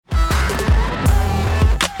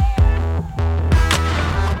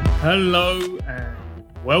Hello and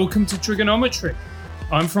welcome to Trigonometry.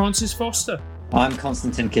 I'm Francis Foster. I'm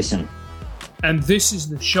Konstantin Kishin. And this is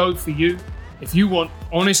the show for you if you want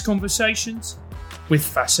honest conversations with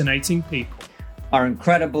fascinating people. Our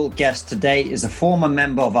incredible guest today is a former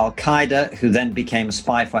member of Al-Qaeda who then became a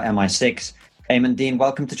spy for MI6. Aimen Dean,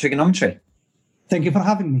 welcome to Trigonometry. Thank you for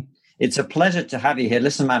having me. It's a pleasure to have you here.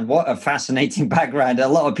 Listen, man, what a fascinating background. A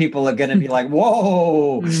lot of people are going to be like,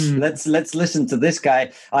 whoa, let's listen to this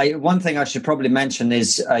guy. One thing I should probably mention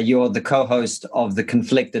is you're the co-host of the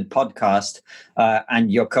Conflicted podcast,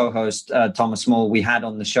 and your co-host, Thomas Small, we had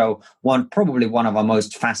on the show probably one of our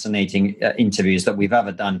most fascinating interviews that we've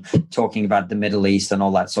ever done, talking about the Middle East and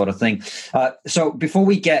all that sort of thing. So before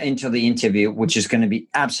we get into the interview, which is going to be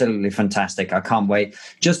absolutely fantastic, I can't wait,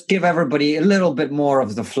 just give everybody a little bit more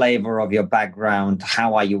of the flavor of your background.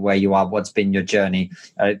 How are you where you are? What's been your journey?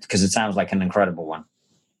 Because it sounds like an incredible one.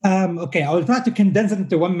 Okay, I will try to condense it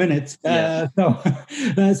into 1 minute. Yes.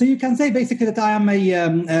 So you can say basically that I am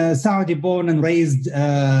a Saudi-born and raised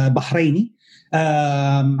Bahraini,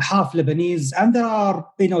 half Lebanese, and there are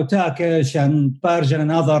Turkish and Persian and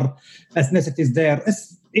other ethnicities there.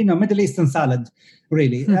 It's Middle Eastern salad,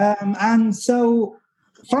 really. And so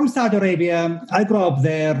from Saudi Arabia, I grew up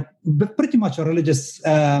there, pretty much a religious,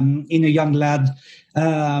 young lad.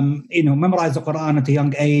 Memorized the Quran at a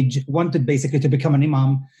young age, wanted basically to become an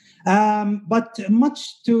imam. But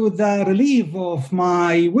much to the relief of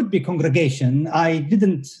my would-be congregation, I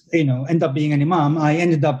didn't, end up being an imam. I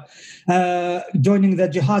ended up joining the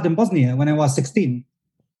jihad in Bosnia when I was 16.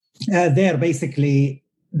 There, basically,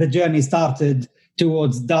 the journey started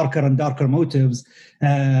towards darker and darker motives.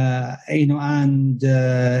 And in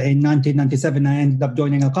 1997, I ended up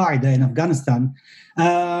joining Al-Qaeda in Afghanistan.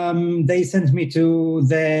 They sent me to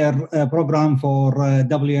their program for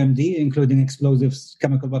WMD, including explosives,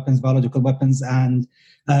 chemical weapons, biological weapons, and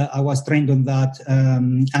I was trained on that.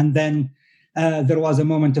 And then there was a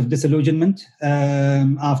moment of disillusionment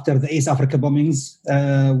after the East Africa bombings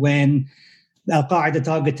when Al-Qaeda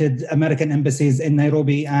targeted American embassies in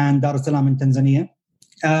Nairobi and Dar es Salaam in Tanzania.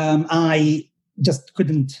 I just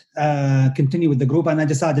couldn't continue with the group, and I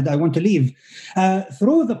decided I want to leave.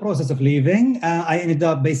 Through the process of leaving, I ended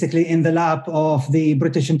up basically in the lap of the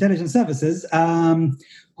British intelligence services,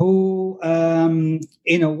 who,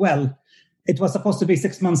 it was supposed to be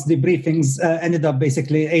 6 months debriefings, ended up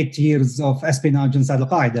basically 8 years of espionage inside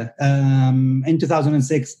Al-Qaeda. In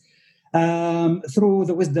 2006, through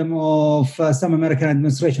the wisdom of some American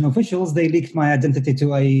administration officials, they leaked my identity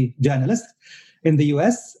to a journalist in the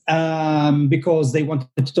US because they wanted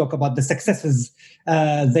to talk about the successes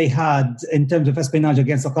they had in terms of espionage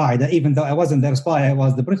against Al-Qaeda, even though I wasn't their spy, I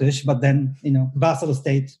was the British, but then, vassal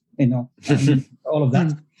state, all of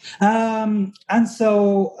that. And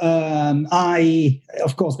so I,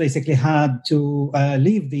 of course, basically had to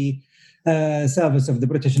leave the service of the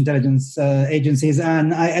British intelligence agencies,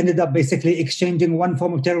 and I ended up basically exchanging one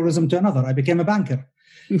form of terrorism to another. I became a banker.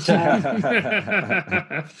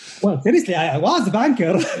 Well, seriously, I was a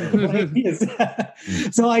banker for 8 years.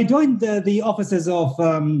 So I joined the offices of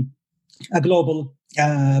a global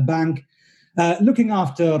bank, looking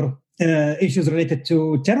after issues related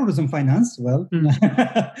to terrorism finance,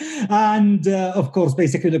 and of course,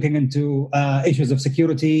 basically looking into issues of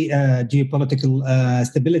security, geopolitical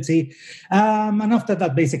stability. And after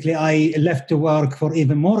that, basically, I left to work for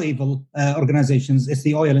even more evil organizations. It's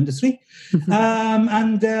the oil industry.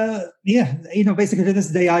 Basically to this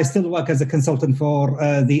day, I still work as a consultant for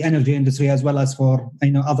the energy industry as well as for,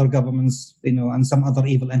 other governments, and some other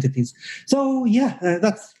evil entities. So,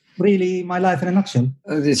 that's really my life in a nutshell.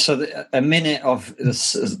 So a minute of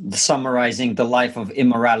summarizing the life of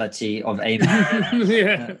immorality of Aimen.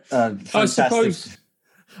 Fantastic.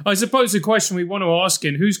 I suppose the question we want to ask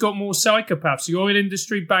is, who's got more psychopaths, the oil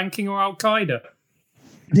industry, banking, or Al-Qaeda?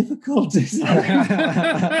 Difficult.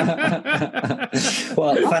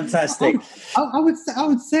 Well, fantastic. I would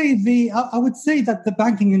say that the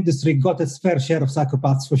banking industry got its fair share of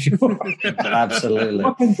psychopaths for sure. Absolutely.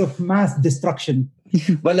 Weapons of mass destruction.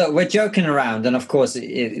 Well, look, we're joking around, and of course,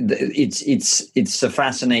 it's a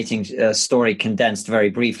fascinating story condensed very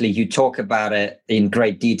briefly. You talk about it in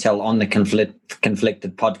great detail on the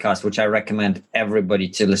Conflicted podcast, which I recommend everybody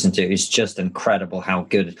to listen to. It's just incredible how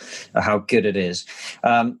good it is.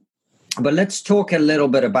 But let's talk a little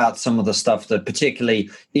bit about some of the stuff that particularly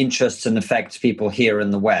interests and affects people here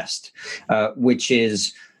in the West, which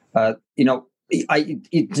is,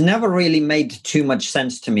 it never really made too much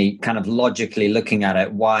sense to me, kind of logically looking at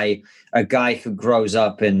it, why a guy who grows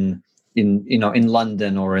up in in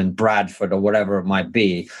London or in Bradford or whatever it might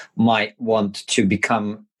be, might want to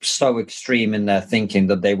become so extreme in their thinking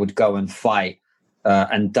that they would go and fight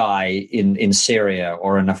and die in Syria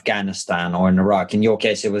or in Afghanistan or in Iraq. In your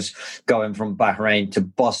case, it was going from Bahrain to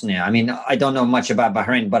Bosnia. I mean, I don't know much about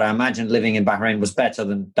Bahrain, but I imagine living in Bahrain was better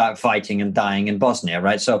than fighting and dying in Bosnia,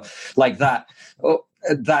 right? So like that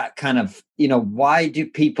kind of, why do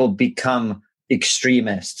people become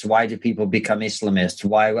extremists? Why do people become Islamists?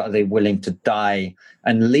 Why are they willing to die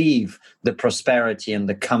and leave the prosperity and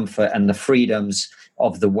the comfort and the freedoms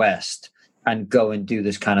of the West and go and do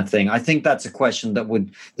this kind of thing? I think that's a question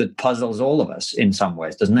that puzzles all of us in some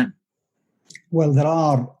ways, doesn't it? Well, there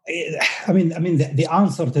are. The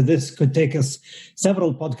answer to this could take us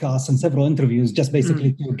several podcasts and several interviews, just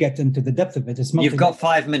basically to get into the depth of it. You've got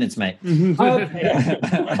 5 minutes, mate.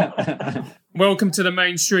 Welcome to the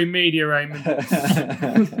mainstream media, Aimen.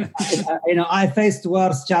 I faced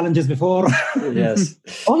worse challenges before. Yes.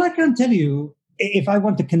 All I can tell you, if I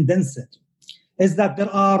want to condense it, is that there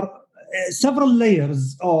are several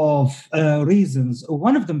layers of reasons.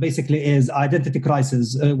 One of them basically is identity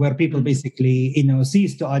crisis, where people basically,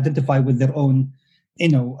 cease to identify with their own,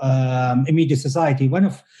 immediate society. One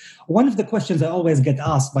of the questions I always get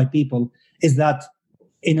asked by people is that,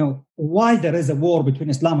 why there is a war between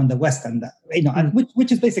Islam and the West, and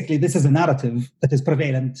which is basically, this is a narrative that is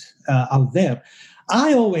prevalent out there.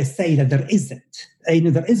 I always say that there isn't.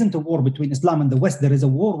 There isn't a war between Islam and the West. There is a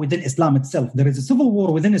war within Islam itself. There is a civil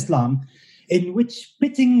war within Islam in which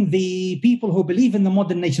pitting the people who believe in the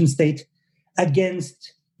modern nation state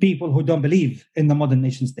against people who don't believe in the modern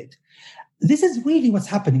nation state. This is really what's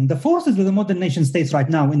happening. The forces of the modern nation states right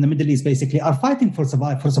now in the Middle East basically are fighting for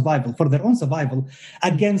survival, for their own survival,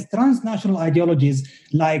 against transnational ideologies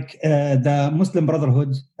like the Muslim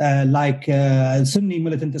Brotherhood, like Sunni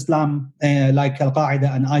militant Islam, like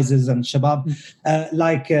Al-Qaeda and ISIS and Shabab,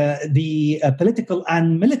 like the political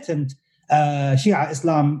and militant Shia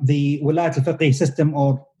Islam, the Wilayat al-Fiqh system,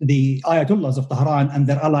 or the Ayatollahs of Tehran and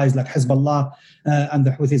their allies like Hezbollah and the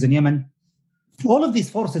Houthis in Yemen. All of these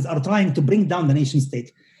forces are trying to bring down the nation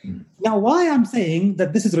state. Now, why I'm saying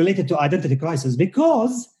that this is related to identity crisis?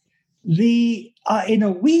 Because we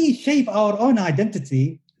shape our own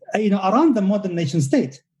identity, around the modern nation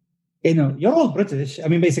state. You're all British. I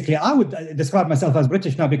mean, basically, I would describe myself as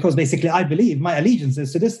British now because basically I believe my allegiance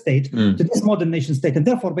is to this state, to this modern nation state, and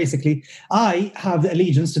therefore, basically, I have the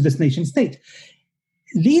allegiance to this nation state.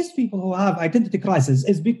 These people who have identity crisis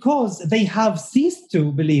is because they have ceased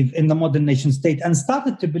to believe in the modern nation state and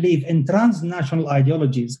started to believe in transnational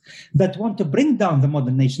ideologies that want to bring down the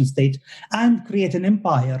modern nation state and create an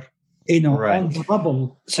empire, on the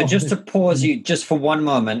rubble. So just to pause you just for one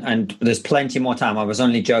moment, and there's plenty more time. I was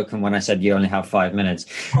only joking when I said you only have 5 minutes.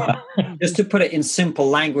 Just to put it in simple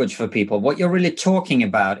language for people, what you're really talking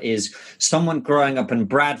about is someone growing up in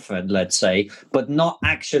Bradford, let's say, but not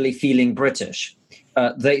actually feeling British.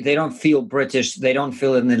 They don't feel British. They don't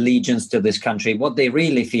feel an allegiance to this country. What they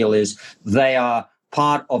really feel is they are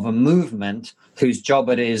part of a movement whose job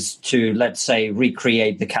it is to, let's say,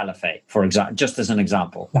 recreate the caliphate, for example, just as an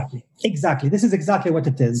example. Exactly. This is exactly what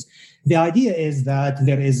it is. The idea is that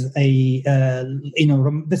there is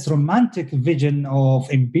this romantic vision of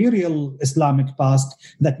imperial Islamic past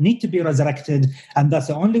that need to be resurrected. And that's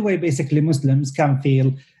the only way basically Muslims can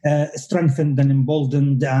feel strengthened and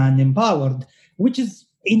emboldened and empowered, which is,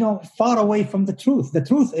 far away from the truth. The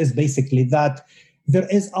truth is basically that there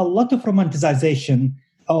is a lot of romanticization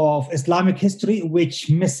of Islamic history, which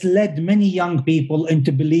misled many young people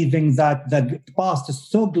into believing that the past is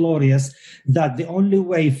so glorious that the only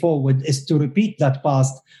way forward is to repeat that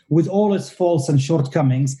past with all its faults and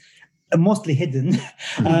shortcomings, mostly hidden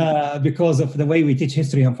because of the way we teach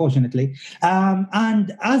history, unfortunately.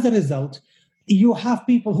 And as a result, you have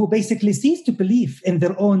people who basically cease to believe in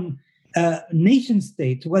their own nation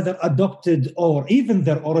state, whether adopted or even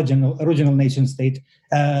their original nation state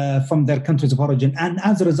from their countries of origin. And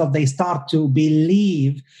as a result, they start to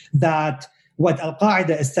believe that what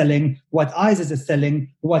Al-Qaeda is selling, what ISIS is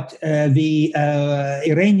selling, what the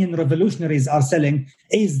Iranian revolutionaries are selling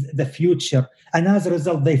is the future. And as a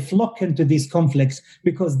result, they flock into these conflicts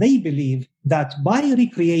because they believe that by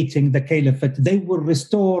recreating the caliphate, they will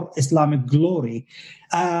restore Islamic glory.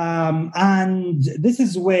 And this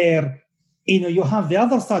is where, you have the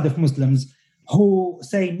other side of Muslims who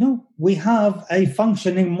say, no, we have a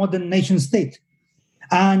functioning modern nation state.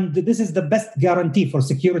 And this is the best guarantee for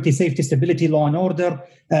security, safety, stability, law and order,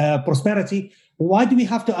 prosperity. Why do we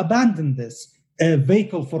have to abandon this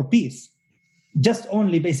vehicle for peace? Just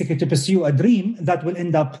only basically to pursue a dream that will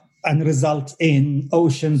end up and result in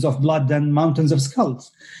oceans of blood and mountains of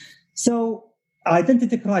skulls. So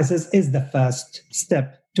identity crisis is the first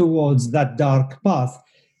step towards that dark path.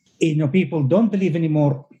 People don't believe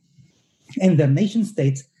anymore in their nation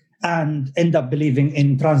states and end up believing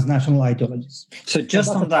in transnational ideologies. So just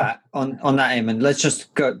on that, Aimen, let's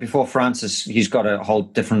just go before Francis. He's got a whole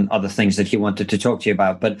different other things that he wanted to talk to you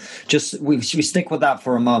about, but just we stick with that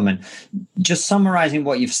for a moment. Just summarizing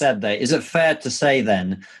what you've said there, is it fair to say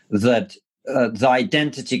then that the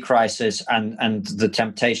identity crisis and the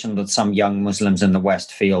temptation that some young Muslims in the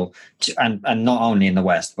West feel, and not only in the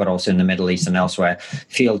West, but also in the Middle East and elsewhere,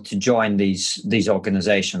 feel to join these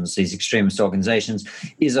organizations, these extremist organizations,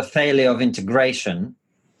 is a failure of integration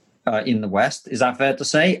in the West? Is that fair to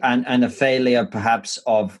say? And a failure perhaps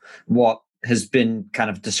of what has been kind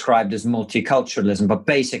of described as multiculturalism, but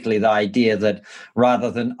basically the idea that rather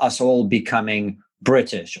than us all becoming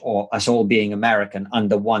British or us all being American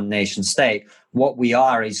under one nation state, what we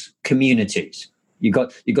are is communities. You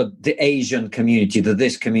got the Asian community, the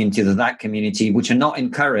this community, the that community, which are not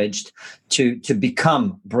encouraged to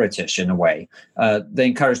become British in a way. They're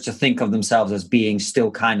encouraged to think of themselves as being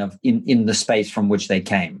still kind of in the space from which they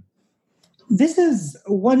came. This is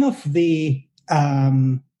one of the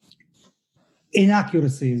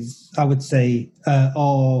inaccuracies, I would say,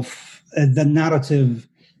 of the narrative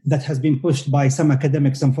that has been pushed by some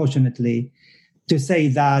academics, unfortunately, to say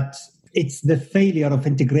that it's the failure of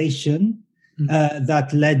integration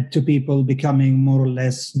that led to people becoming more or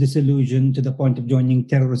less disillusioned to the point of joining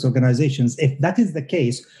terrorist organizations. If that is the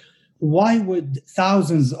case, why would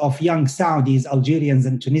thousands of young Saudis, Algerians,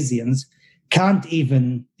 and Tunisians can't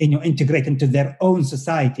even, integrate into their own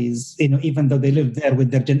societies, even though they lived there with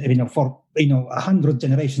their, for 100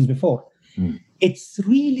 generations before? It's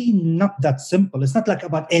really not that simple. It's not like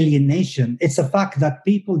about alienation. It's a fact that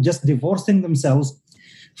people just divorcing themselves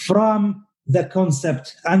from the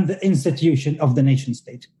concept and the institution of the nation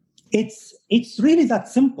state. It's really that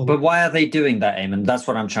simple. But why are they doing that, Aimen? That's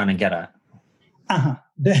what I'm trying to get at.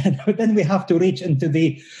 Then we have to reach into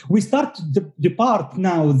we start to depart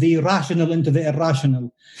now the rational into the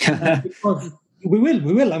irrational, because we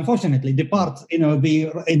will unfortunately depart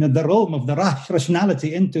the realm of the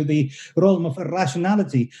rationality into the realm of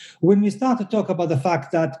irrationality when we start to talk about the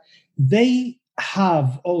fact that they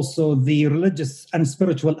have also the religious and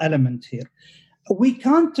spiritual element here. We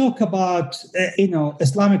can't talk about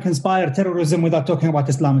Islamic inspired terrorism without talking about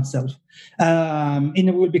Islam itself.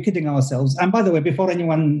 We'll be kidding ourselves. And by the way, before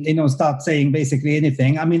anyone starts saying basically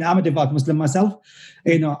anything, I mean, I'm a devout Muslim myself.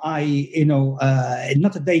 Not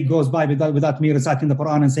a day goes by without me reciting the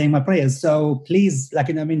Quran and saying my prayers. So please,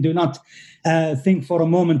 do not think for a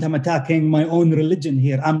moment I'm attacking my own religion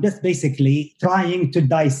here. I'm just basically trying to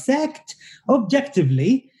dissect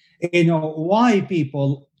objectively, why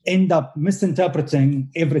people end up misinterpreting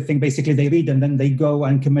everything basically they read, and then they go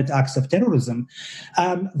and commit acts of terrorism.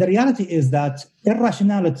 The reality is that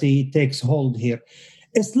irrationality takes hold here.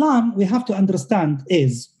 Islam, we have to understand,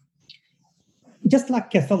 is just like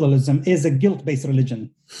Catholicism is a guilt-based religion.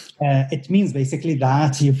 It means basically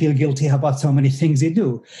that you feel guilty about so many things you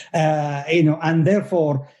do, and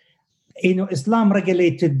therefore, Islam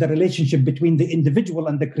regulated the relationship between the individual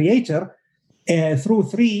and the creator through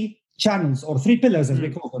three channels, or three pillars as we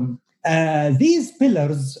call them. These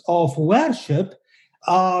pillars of worship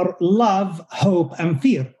are love, hope, and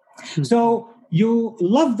fear. So you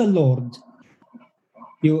love the Lord.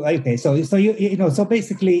 So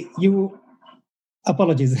basically you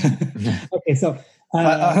apologies. Okay, so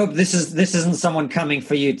I hope this isn't someone coming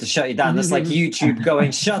for you to shut you down. That's like YouTube going,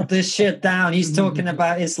 shut this shit down. He's talking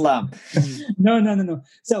about Islam. No.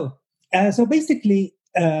 So basically,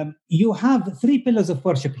 you have three pillars of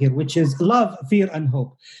worship here, which is love, fear, and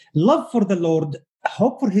hope. Love for the Lord,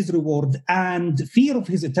 hope for his reward, and fear of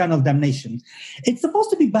his eternal damnation. It's supposed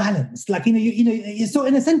to be balanced. So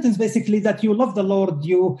in a sentence, basically, that you love the Lord,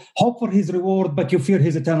 you hope for his reward, but you fear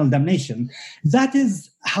his eternal damnation. That is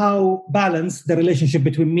how balanced the relationship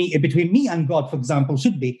between me and God, for example,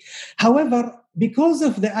 should be. However, because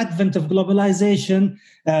of the advent of globalization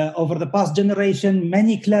over the past generation,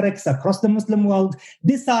 many clerics across the Muslim world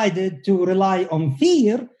decided to rely on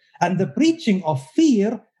fear and the preaching of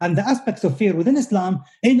fear and the aspects of fear within Islam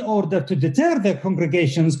in order to deter their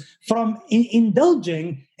congregations from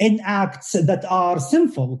indulging in acts that are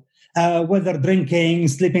sinful, whether drinking,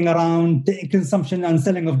 sleeping around, consumption and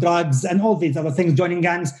selling of drugs, and all these other things, joining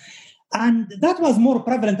gangs. And that was more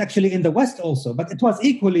prevalent actually in the West also, but it was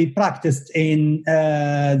equally practiced in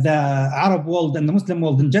the Arab world and the Muslim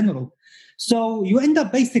world in general. So you end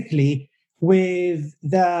up basically with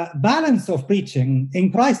the balance of preaching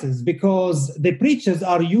in crisis, because the preachers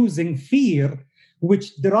are using fear,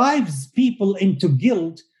 which drives people into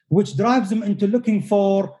guilt, which drives them into looking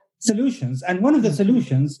for solutions. And one of the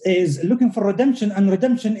solutions is looking for redemption, and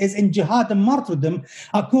redemption is in jihad and martyrdom,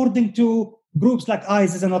 according to groups like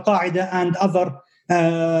ISIS and Al-Qaeda and other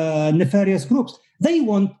nefarious groups. They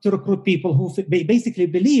want to recruit people who basically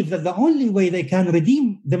believe that the only way they can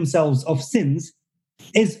redeem themselves of sins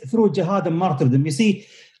is through jihad and martyrdom. You see,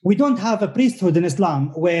 we don't have a priesthood in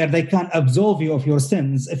Islam where they can absolve you of your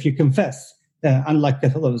sins if you confess, unlike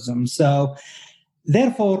Catholicism. So,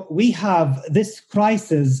 therefore, we have this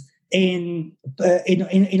crisis in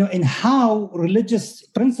how religious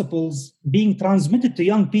principles being transmitted to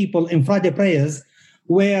young people in Friday prayers,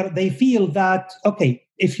 where they feel that, okay,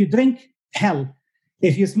 if you drink, hell.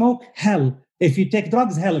 If you smoke, hell. If you take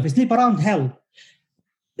drugs, hell. If you sleep around, hell.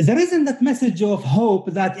 There isn't that message of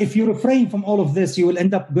hope that if you refrain from all of this, you will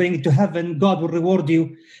end up going to heaven. God will reward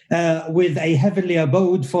you with a heavenly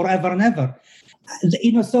abode forever and ever.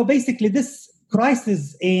 So basically, this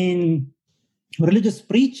crisis in religious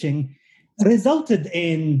preaching resulted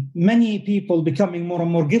in many people becoming more and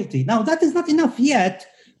more guilty. Now, that is not enough yet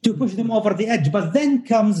to push them over the edge, but then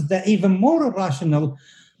comes the even more irrational,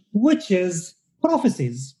 which is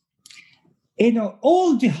prophecies.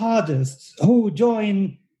 All jihadists who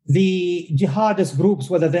join the jihadist groups,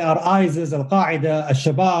 whether they are ISIS, Al-Qaeda,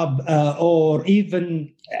 Al-Shabaab, or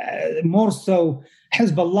even more so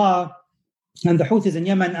Hezbollah and the Houthis in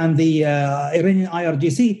Yemen and the Iranian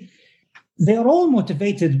IRGC, they are all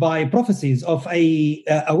motivated by prophecies of a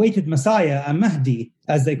awaited Messiah, a Mahdi,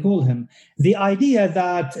 as they call him. The idea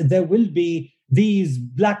that there will be these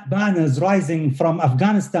black banners rising from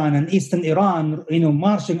Afghanistan and eastern Iran,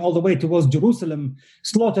 marching all the way towards Jerusalem,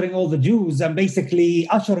 slaughtering all the Jews and basically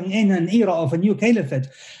ushering in an era of a new caliphate.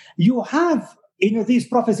 You have, these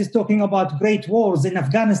prophecies talking about great wars in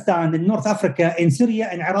Afghanistan, in North Africa, in Syria,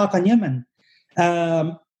 in Iraq and Yemen.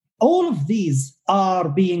 All of these are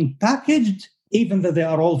being packaged, even though they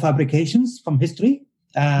are all fabrications from history.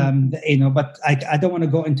 But I don't want to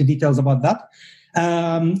go into details about that.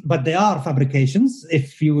 But they are fabrications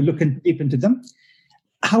if you look deep into them.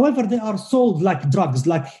 However, they are sold like drugs,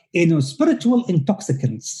 like spiritual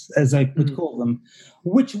intoxicants, as I would call them,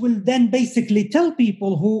 which will then basically tell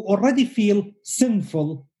people who already feel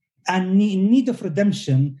sinful and in need of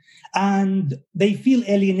redemption, and they feel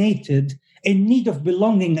alienated, in need of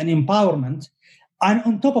belonging and empowerment. And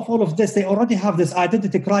on top of all of this, they already have this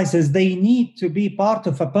identity crisis. They need to be part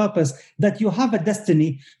of a purpose, that you have a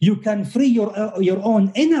destiny. You can free your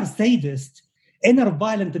own inner sadist, inner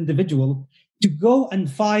violent individual to go and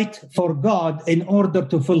fight for God in order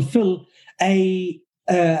to fulfill a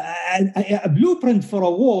blueprint for a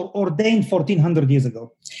war ordained 1400 years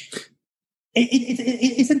ago.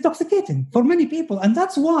 It's intoxicating for many people. And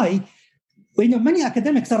that's why many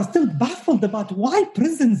academics are still baffled about why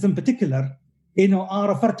prisons in particular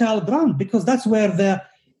are a fertile ground, because that's where the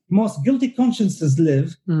most guilty consciences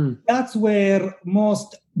live. That's where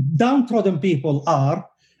most downtrodden people are.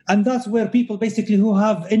 And that's where people basically who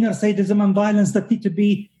have inner sadism and violence that need to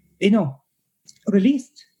be,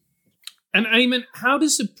 released. And Aimen, how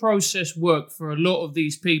does the process work for a lot of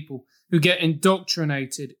these people who get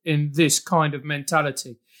indoctrinated in this kind of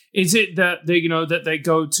mentality? Is it that they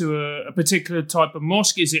go to a particular type of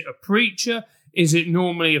mosque? Is it a preacher? Is it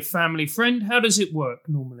normally a family friend? How does it work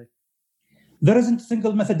normally? There isn't a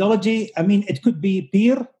single methodology. I mean, it could be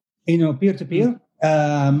peer-to-peer.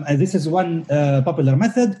 This is one popular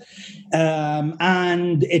method,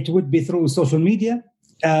 and it would be through social media.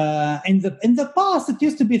 In the past, it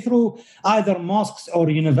used to be through either mosques or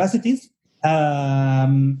universities,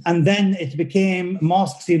 and then it became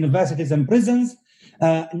mosques, universities, and prisons.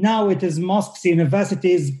 Now it is mosques,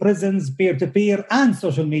 universities, prisons, peer-to-peer, and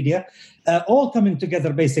social media, all coming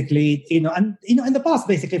together basically. In the past,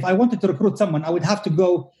 basically, if I wanted to recruit someone, I would have to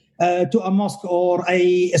go to a mosque or a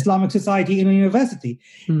Islamic society in a university.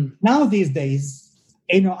 Now these days,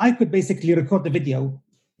 I could basically record the video,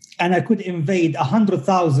 and I could invade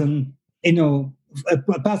 100,000,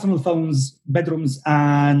 personal phones, bedrooms,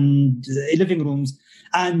 and living rooms,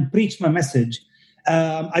 and preach my message.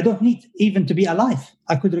 I don't need even to be alive.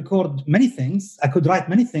 I could record many things. I could write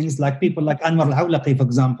many things, like people like Anwar al-Awlaqi, for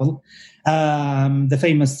example, the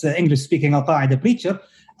famous English-speaking Al-Qaeda preacher,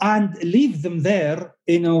 and leave them there,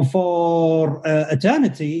 for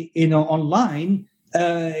eternity, online,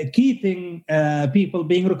 keeping people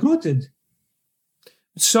being recruited.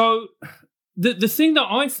 So the thing that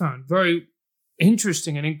I found very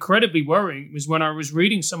interesting and incredibly worrying was when I was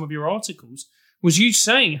reading some of your articles, was you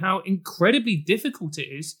saying how incredibly difficult it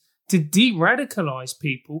is to de-radicalize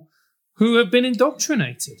people who have been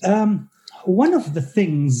indoctrinated. One of the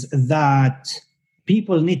things that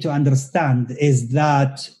people need to understand is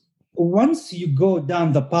that once you go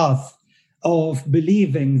down the path of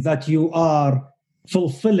believing that you are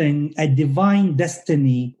fulfilling a divine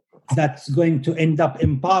destiny that's going to end up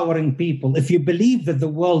empowering people, if you believe that the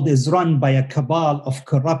world is run by a cabal of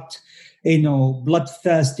corrupt,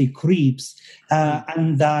 bloodthirsty creeps,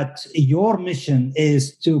 and that your mission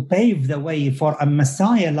is to pave the way for a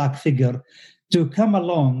messiah-like figure to come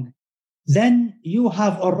along, then you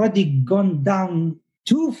have already gone down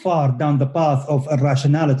too far down the path of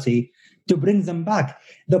irrationality to bring them back.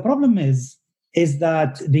 The problem is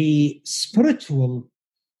that the spiritual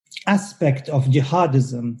aspect of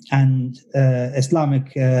jihadism and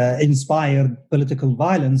Islamic inspired political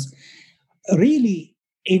violence really,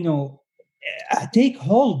 take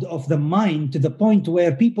hold of the mind to the point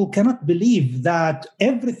where people cannot believe that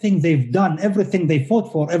everything they've done, everything they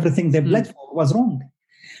fought for, everything they bled for was wrong.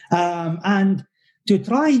 And to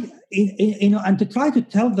try, to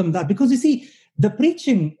tell them that, because you see, the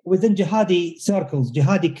preaching within jihadi circles,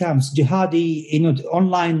 jihadi camps, jihadi,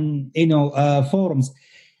 online, forums,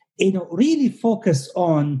 really focus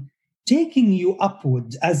on taking you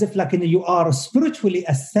upward as if like you are spiritually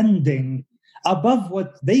ascending above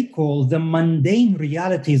what they call the mundane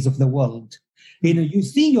realities of the world. You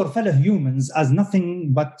see your fellow humans as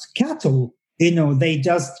nothing but cattle. They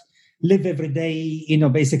just live every day,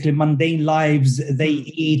 basically mundane lives. They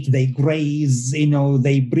eat, they graze,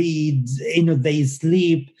 they breed, they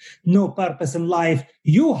sleep, no purpose in life.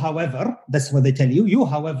 You, however, that's what they tell you, you,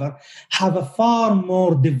 however, have a far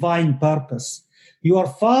more divine purpose. You are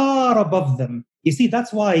far above them. You see,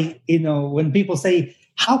 that's why, when people say,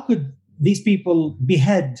 how could these people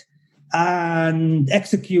behead and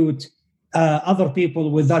execute other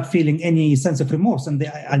people without feeling any sense of remorse? And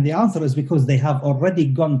the answer is because they have already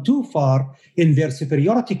gone too far in their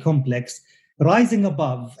superiority complex, rising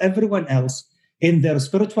above everyone else in their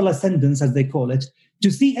spiritual ascendance, as they call it,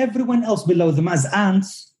 to see everyone else below them as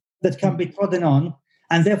ants that can be trodden on.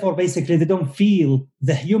 And therefore, basically, they don't feel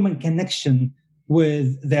the human connection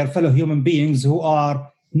with their fellow human beings who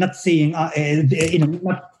are not seeing,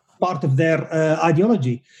 not part of their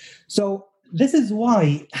ideology. So this is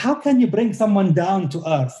why, how can you bring someone down to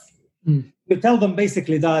earth? You tell them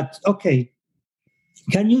basically that, okay,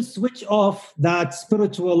 can you switch off that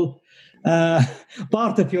spiritual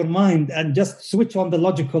part of your mind and just switch on the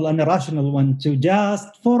logical and irrational one to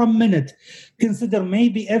just for a minute consider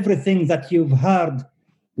maybe everything that you've heard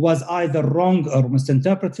was either wrong or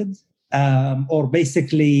misinterpreted, or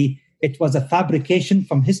basically it was a fabrication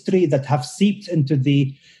from history that have seeped into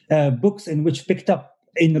the books in which picked up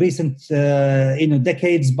in recent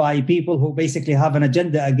decades by people who basically have an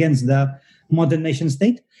agenda against the modern nation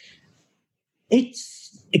state.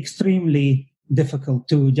 It's extremely difficult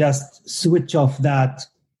to just switch off that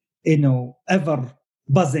ever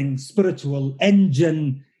buzzing spiritual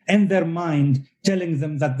engine in their mind, telling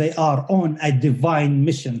them that they are on a divine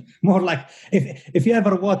mission. More like if you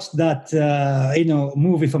ever watched that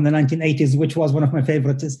movie from the 1980s, which was one of my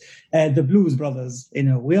favorites, the Blues Brothers.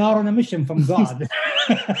 We are on a mission from God.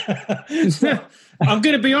 So, I'm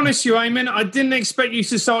going to be honest with you, Aimen. I didn't expect you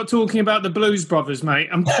to start talking about the Blues Brothers, mate.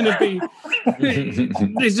 I'm going to be...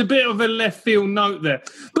 There's a bit of a left field note there.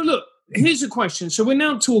 But look, here's a question. So we're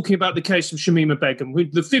now talking about the case of Shamima Begum,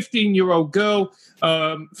 with the 15-year-old girl.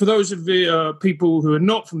 For those of the people who are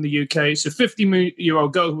not from the UK, it's a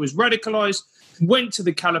 15-year-old girl who was radicalized, went to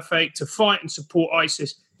the caliphate to fight and support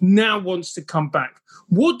ISIS, now wants to come back.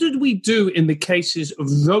 What did we do in the cases of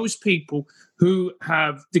those people who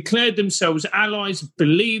have declared themselves allies,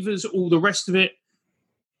 believers, all the rest of it?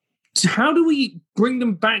 How do we bring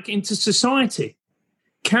them back into society?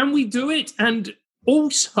 Can we do it? And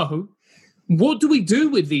also, what do we do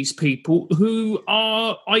with these people who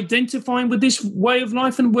are identifying with this way of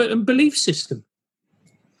life and belief system?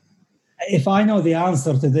 If I know the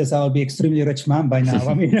answer to this, I'll be extremely rich man by now.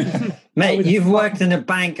 I mean, mate, you've worked in a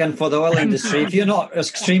bank and for the oil industry. If you're not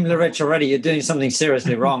extremely rich already, you're doing something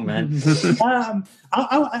seriously wrong, man.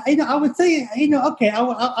 I would say, okay,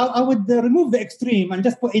 I would remove the extreme and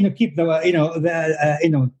just put, keep the,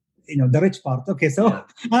 the rich part. Okay, so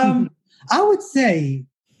I would say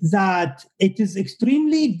that it is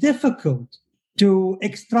extremely difficult to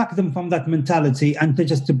extract them from that mentality and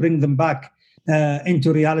to bring them back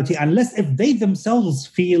into reality, unless if they themselves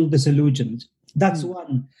feel disillusioned. That's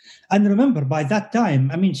one. And remember, by that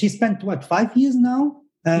time, I mean, she spent 5 years now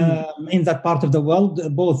in that part of the world,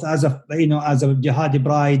 both as a jihadi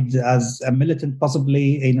bride, as a militant,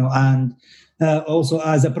 possibly, and also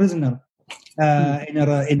as a prisoner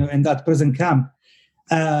in that prison camp.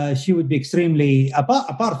 she would be extremely,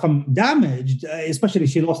 apart from damaged, especially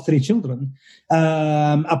she lost 3 children,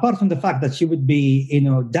 apart from the fact that she would be,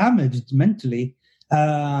 damaged mentally,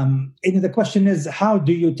 the question is, how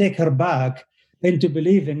do you take her back into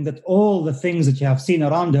believing that all the things that you have seen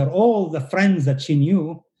around her, all the friends that she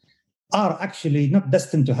knew, are actually not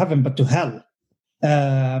destined to heaven, but to hell?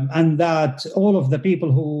 And that all of the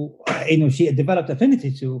people who, she developed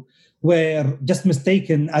affinity to were just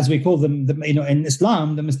mistaken, as we call them, in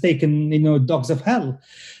Islam, the mistaken, dogs of hell.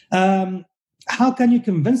 How can you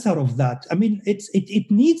convince her of that? I mean, it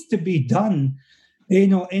needs to be done,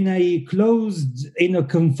 in a closed,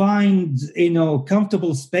 confined,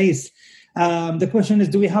 comfortable space. The question is,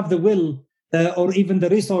 do we have the will or even the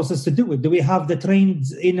resources to do it? Do we have the trained,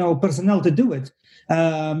 personnel to do it?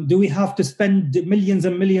 Do we have to spend millions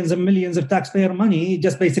and millions and millions of taxpayer money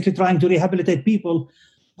just basically trying to rehabilitate people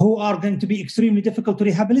who are going to be extremely difficult to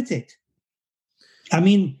rehabilitate? I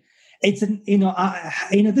mean, it's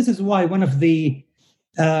this is why one of the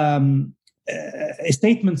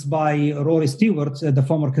statements by Rory Stewart, the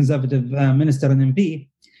former Conservative minister and MP,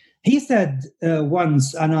 he said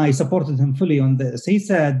once, and I supported him fully on this. He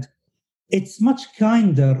said, "It's much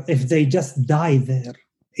kinder if they just die there,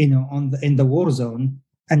 in the war zone,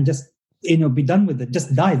 and just be done with it.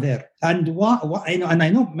 Just die there." And and I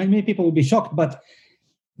know many people will be shocked, but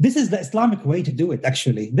this is the Islamic way to do it.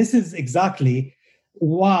 Actually, this is exactly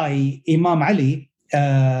why Imam Ali,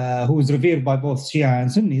 who is revered by both Shia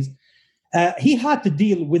and Sunnis, he had to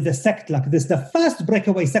deal with a sect like this. The first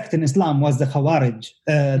breakaway sect in Islam was the Khawarij.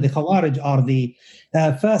 The Khawarij are the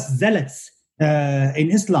first zealots in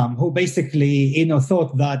Islam who basically,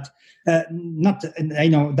 thought that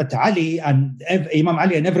that Ali and Imam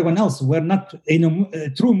Ali and everyone else were not,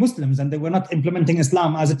 true Muslims, and they were not implementing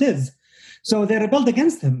Islam as it is. So they rebelled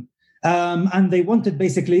against him, and they wanted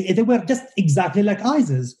basically, they were just exactly like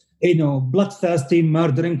ISIS, bloodthirsty,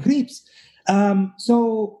 murdering creeps.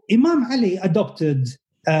 So Imam Ali adopted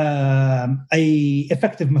a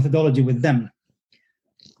effective methodology with them.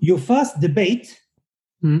 You first debate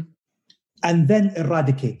and then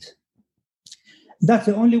eradicate. That's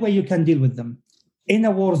the only way you can deal with them in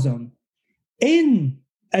a war zone. In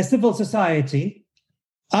a civil society,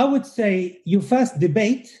 I would say you first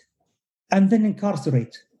debate and then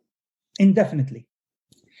incarcerate indefinitely.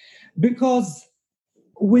 Because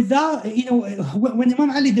without, when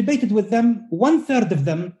Imam Ali debated with them, 1/3 of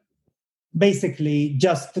them basically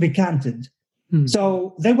just recanted.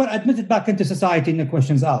 So they were admitted back into society, no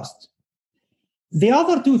questions asked. The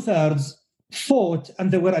other 2/3 fought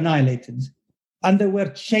and they were annihilated, and they were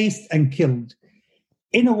chased and killed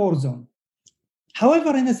in a war zone.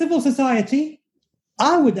 However, in a civil society,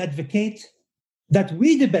 I would advocate that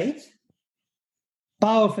we debate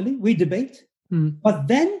powerfully, but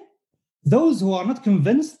then those who are not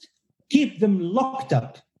convinced, keep them locked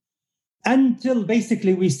up until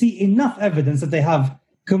basically we see enough evidence that they have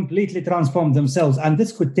completely transformed themselves. And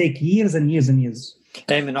this could take years and years and years.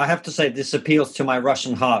 Aimen, I have to say this appeals to my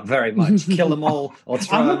Russian heart very much. Kill them all or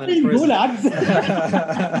throw them in prison.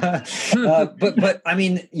 But I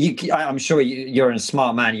mean, I'm sure you're a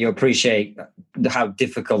smart man. You appreciate how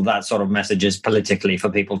difficult that sort of message is politically for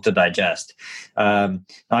people to digest.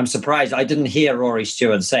 I'm surprised. I didn't hear Rory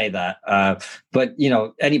Stewart say that. But,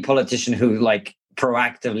 any politician who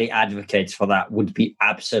proactively advocates for that would be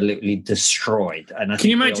absolutely destroyed. And can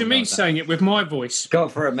you imagine me saying it with my voice? Go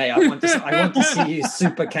for it, mate. I want to see you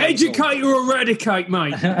super cancelled. Educate or eradicate,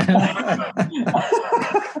 mate.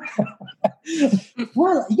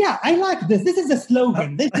 Well, yeah, I like this. This is a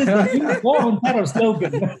slogan. This is the war on terror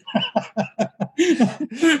slogan.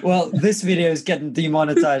 Well, this video is getting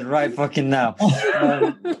demonetized right fucking now.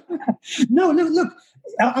 No, look.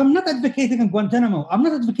 I'm not advocating in Guantanamo. I'm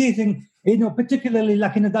not advocating, particularly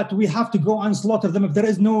that we have to go and slaughter them if there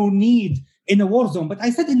is no need in a war zone. But I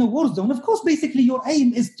said in a war zone, of course, basically your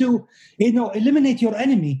aim is to, eliminate your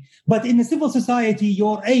enemy. But in a civil society,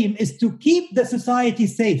 your aim is to keep the society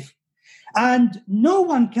safe. And no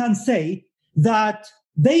one can say that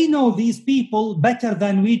they know these people better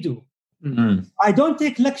than we do. Mm-hmm. I don't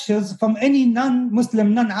take lectures from any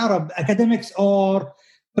non-Muslim, non-Arab academics or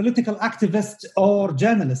political activists or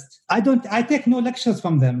journalists. I take no lectures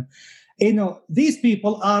from them. These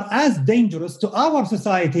people are as dangerous to our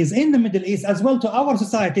societies in the Middle East, as well to our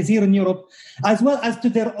societies here in Europe, as well as to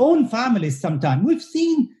their own families sometimes. We've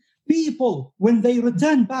seen people, when they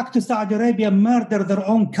return back to Saudi Arabia, murder their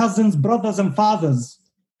own cousins, brothers, and fathers.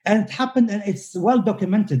 And it happened, and it's well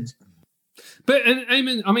documented. But,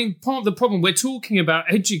 Aimen, I mean, part of the problem, we're talking about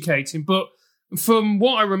educating, but from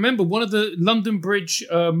what I remember, one of the London Bridge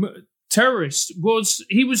terrorist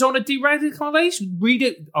he was on a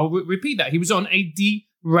de-radicalization. I'll repeat that. He was on a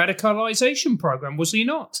de-radicalization program, was he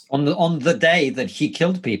not? On the day that he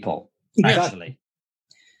killed people, actually.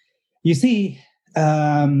 You see,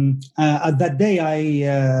 at that day,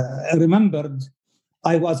 I remembered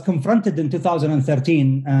I was confronted in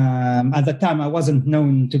 2013. At that time, I wasn't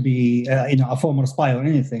known to be, a former spy or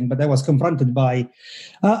anything, but I was confronted by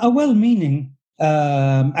a well-meaning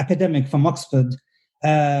academic from Oxford.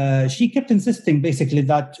 She kept insisting, basically,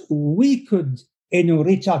 that we could,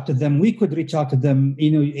 reach out to them. We could reach out to them,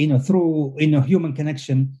 through, human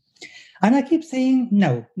connection. And I keep saying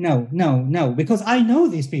no, because I know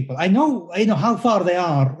these people. I know how far they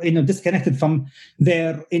are, disconnected from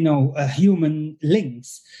their, human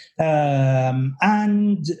links. And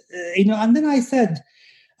then I said,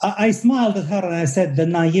 I smiled at her and I said, the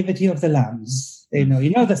naivety of the lambs.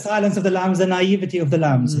 The silence of the lambs, the naivety of the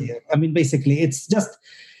lambs here. I mean, basically, it's just,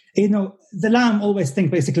 the lamb always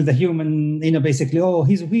think basically the human, basically, oh,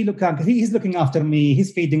 he's looking after me,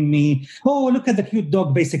 he's feeding me. Oh, look at the cute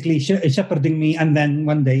dog, basically shepherding me. And then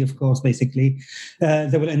one day, of course, basically,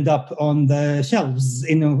 they will end up on the shelves,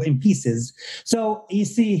 in pieces. So you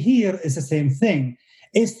see, here is the same thing.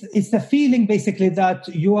 It's the feeling basically that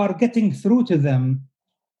you are getting through to them,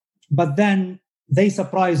 but then they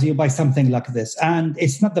surprise you by something like this. And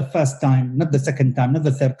it's not the first time, not the second time, not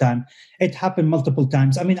the third time. It happened multiple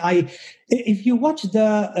times. I mean, if you watch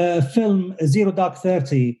the film Zero Dark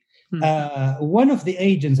 30, one of the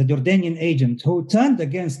agents, a Jordanian agent who turned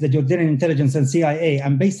against the Jordanian intelligence and CIA,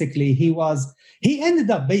 and basically he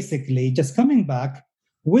ended up basically just coming back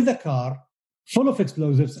with a car full of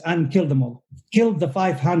explosives and killed them all. Killed the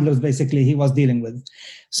 5 handlers basically he was dealing with.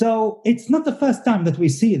 So it's not the first time that we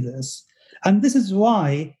see this. And this is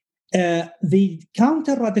why the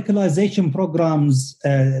counter-radicalization programs,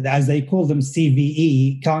 as they call them,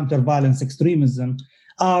 CVE, counter-violence extremism,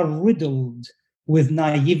 are riddled with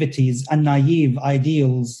naiveties and naive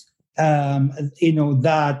ideals,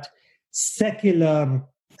 that secular,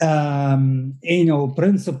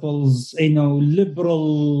 principles,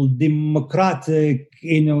 liberal, democratic,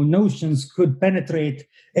 notions could penetrate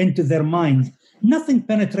into their minds. Nothing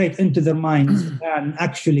penetrates into their minds than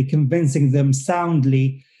actually convincing them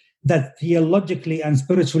soundly that theologically and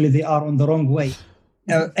spiritually they are on the wrong way.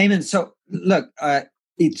 Aimen, so look,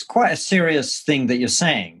 it's quite a serious thing that you're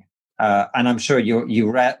saying, and I'm sure you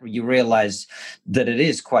realize that it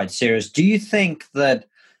is quite serious. Do you think that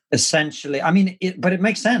essentially, but it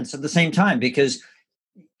makes sense at the same time, because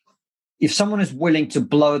if someone is willing to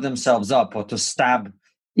blow themselves up or to stab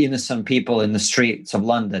innocent people in the streets of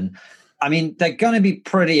London, they're going to be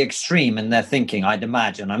pretty extreme in their thinking, I'd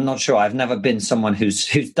imagine. I'm not sure. I've never been someone who's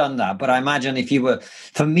done that. But I imagine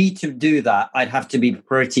for me to do that, I'd have to be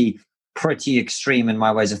pretty extreme in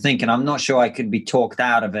my ways of thinking. I'm not sure I could be talked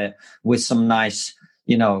out of it with some nice,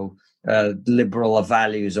 liberal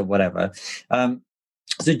values or whatever.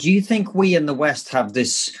 So do you think we in the West have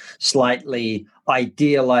this slightly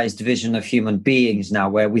idealized vision of human beings now,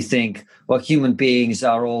 where we think, well, human beings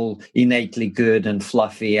are all innately good and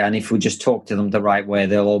fluffy, and if we just talk to them the right way,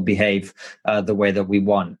 they'll all behave the way that we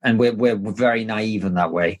want, and we're very naive in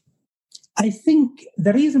that way? I think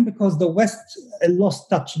the reason, because the West lost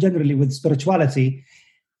touch generally with spirituality.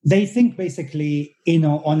 They think basically,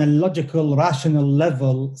 on a logical, rational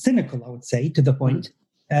level, cynical, I would say, to the point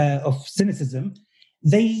of cynicism.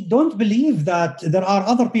 They don't believe that there are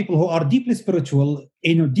other people who are deeply spiritual,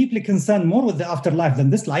 deeply concerned more with the afterlife than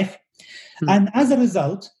this life. And as a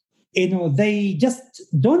result, they just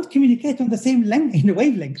don't communicate on the same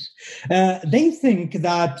wavelength. They think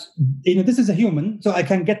that, this is a human, so I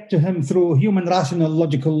can get to him through human, rational,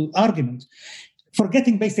 logical argument,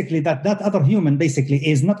 forgetting basically that other human basically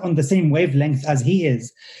is not on the same wavelength as he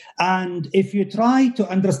is. And if you try to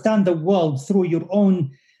understand the world through your own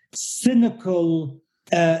cynical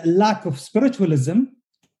lack of spiritualism,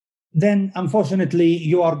 then unfortunately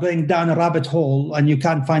you are going down a rabbit hole and you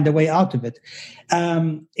can't find a way out of it.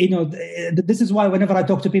 This is why whenever I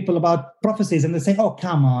talk to people about prophecies and they say, oh,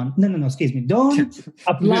 come on, no, excuse me, don't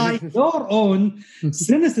apply your own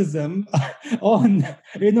cynicism on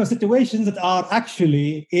situations that are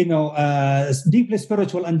actually deeply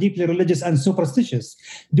spiritual and deeply religious and superstitious.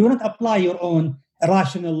 Do not apply your own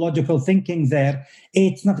rational, logical thinking there.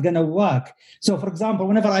 It's not going to work. So, for example,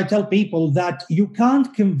 whenever I tell people that you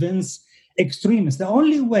can't convince extremists, the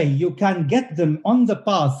only way you can get them on the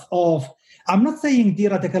path of, I'm not saying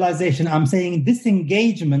de-radicalization, I'm saying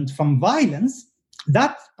disengagement from violence,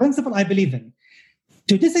 that principle I believe in.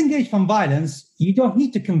 To disengage from violence, you don't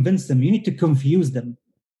need to convince them, you need to confuse them.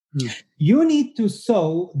 You need to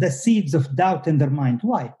sow the seeds of doubt in their mind.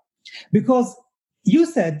 Why? Because you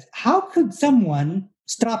said, how could someone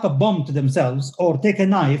strap a bomb to themselves or take a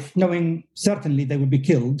knife, knowing certainly they would be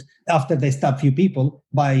killed after they stab few people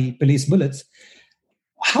by police bullets?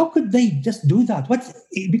 How could they just do that?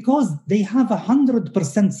 Because they have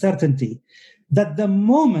 100% certainty that the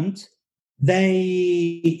moment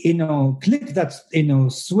they, click that,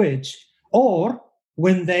 switch, or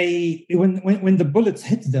when the bullets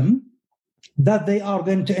hit them, that they are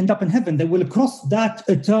going to end up in heaven. They will cross that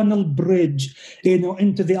eternal bridge,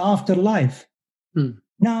 into the afterlife.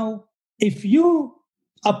 Now, if you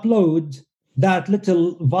upload that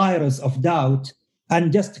little virus of doubt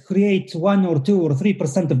and just create 1 or 2 or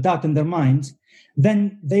 3% of doubt in their minds,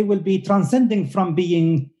 then they will be transcending from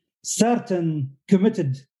being certain,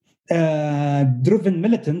 committed, driven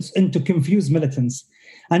militants into confused militants.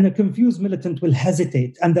 And a confused militant will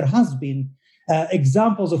hesitate. And there has been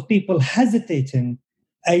examples of people hesitating,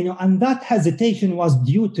 and that hesitation was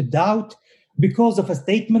due to doubt because of a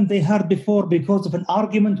statement they heard before, because of an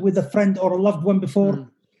argument with a friend or a loved one before.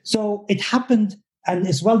 So it happened, and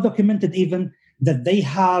it's well documented even, that they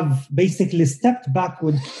have basically stepped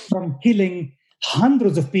backward from killing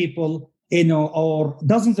hundreds of people, or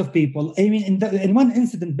dozens of people. I mean, in one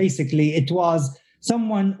incident, basically, it was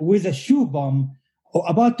someone with a shoe bomb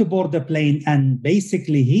about to board the plane, and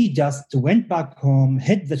basically he just went back home,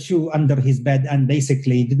 hid the shoe under his bed, and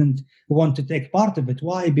basically didn't want to take part of it.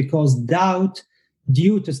 Why? Because doubt,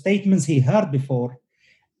 due to statements he heard before,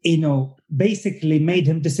 basically made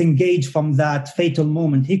him disengage from that fatal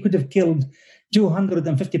moment. He could have killed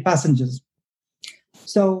 250 passengers.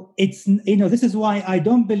 So it's, this is why I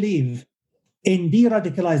don't believe in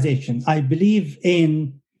de-radicalization. I believe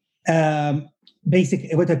in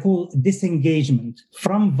basically what I call disengagement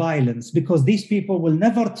from violence, because these people will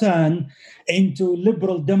never turn into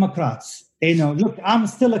liberal Democrats. Look, I'm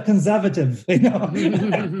still a conservative,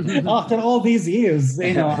 after all these years,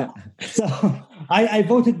 So I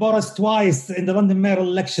voted Boris twice in the London mayoral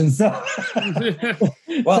election. So,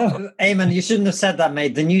 well, Aimen, you shouldn't have said that,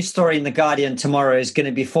 mate. The news story in The Guardian tomorrow is going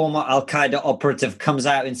to be former Al-Qaeda operative comes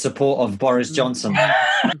out in support of Boris Johnson.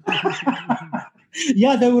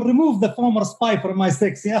 Yeah, they will remove the former spy from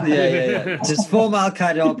MI6. Yeah. Just former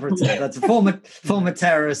Al-Qaeda operative. That's a former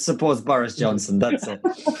terrorist supports Boris Johnson. That's it.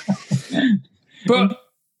 But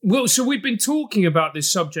so we've been talking about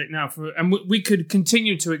this subject now and we could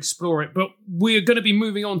continue to explore it, but we're going to be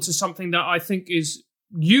moving on to something that I think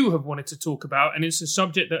you have wanted to talk about, and it's a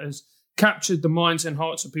subject that has captured the minds and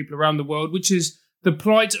hearts of people around the world, which is the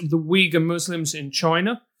plight of the Uyghur Muslims in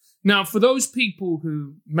China. Now, for those people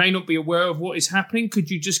who may not be aware of what is happening,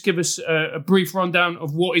 could you just give us a brief rundown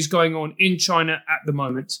of what is going on in China at the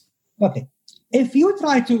moment? Okay. If you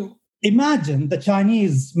try to imagine the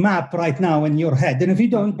Chinese map right now in your head, and if you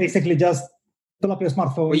don't, basically just pull up your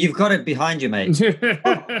smartphone. Well, you've got it behind you, mate.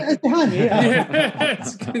 It's behind me,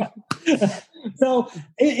 So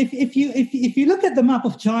if you look at the map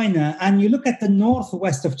of China and you look at the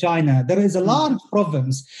northwest of China, there is a large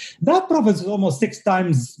province. That province is almost 7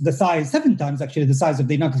 times actually the size of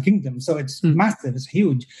the United Kingdom. So it's massive, it's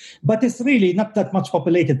huge. But it's really not that much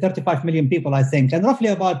populated, 35 million people, I think. And roughly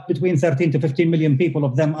about between 13 to 15 million people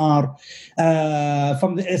of them are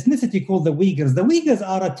from the ethnicity called the Uyghurs. The Uyghurs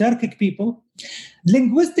are a Turkic people.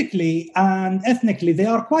 Linguistically and ethnically, they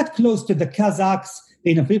are quite close to the Kazakhs,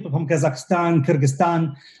 people from Kazakhstan,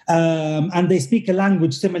 Kyrgyzstan, and they speak a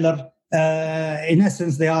language similar. In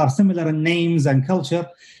essence, they are similar in names and culture.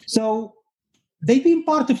 So they've been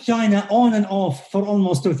part of China on and off for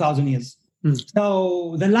almost 2,000 years.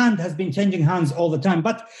 So the land has been changing hands all the time.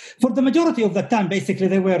 But for the majority of that time, basically,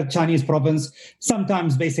 they were Chinese province,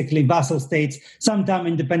 sometimes basically vassal states, sometimes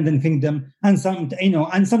independent kingdom, and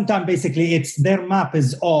sometimes basically it's their map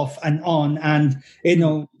is off and on and,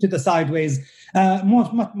 to the sideways.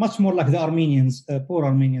 Much more like the Armenians, poor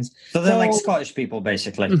Armenians. So they're like Scottish people,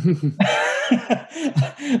 basically.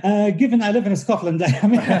 Given I live in Scotland,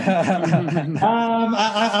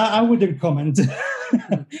 I wouldn't comment.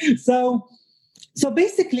 So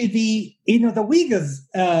basically, the Uyghurs,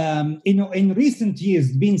 in recent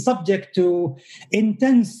years, been subject to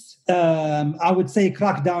intense, I would say,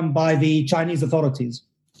 crackdown by the Chinese authorities.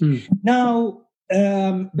 Now,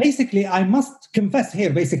 basically, I must confess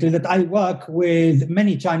here, basically, that I work with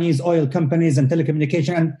many Chinese oil companies and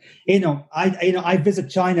telecommunication, and I visit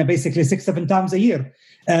China basically 6-7 times a year.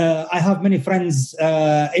 I have many friends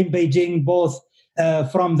in Beijing, both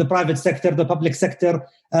from the private sector, the public sector,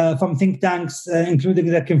 from think tanks, including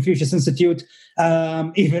the Confucius Institute,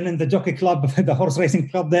 even in the jockey club, the horse racing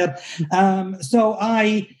club there. So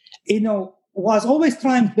I was always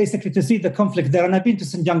trying basically to see the conflict there. And I've been to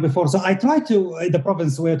Xinjiang before. So I try to, the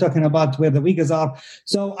province we're talking about where the Uyghurs are.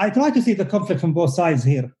 So I try to see the conflict from both sides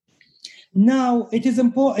here. Now, it is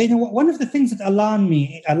important, one of the things that alarmed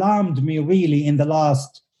me really in the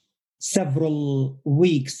last several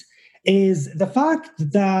weeks is the fact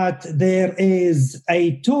that there is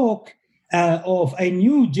a talk of a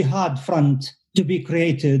new jihad front to be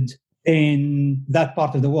created in that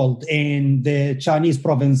part of the world, in the Chinese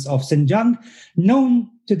province of Xinjiang, known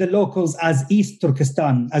to the locals as East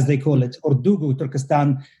Turkestan, as they call it, or Dugu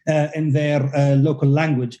Turkestan in their local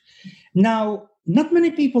language. Now, not many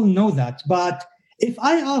people know that, but if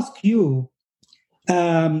I ask you,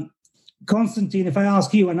 Constantine, if I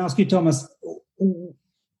ask you and ask you, Thomas,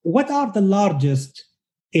 what are the largest,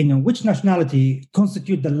 which nationality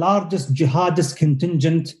constitute the largest jihadist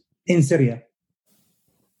contingent in Syria?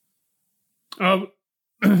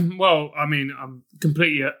 Well, I mean, I'm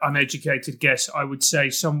completely uneducated guess. I would say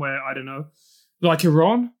somewhere, I don't know, like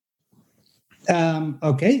Iran.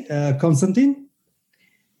 Okay, Constantine?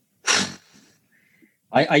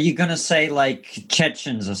 Are you going to say like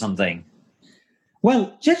Chechens or something?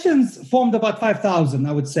 Well, Chechens formed about 5,000,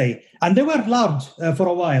 I would say, and they were large for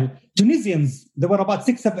a while. Tunisians, there were about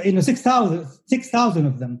 6,000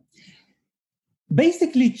 of them.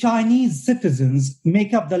 Basically, Chinese citizens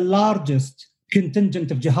make up the largest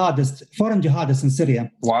contingent of jihadists, foreign jihadists in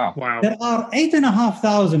Syria. Wow. There are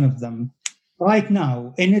 8,500 of them right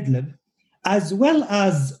now in Idlib, as well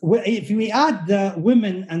as, if we add the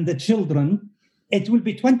women and the children, it will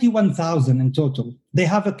be 21,000 in total. They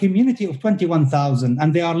have a community of 21,000,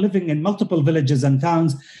 and they are living in multiple villages and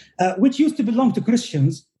towns, which used to belong to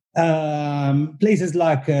Christians, places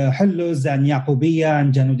like Hulluz and Yaqubiya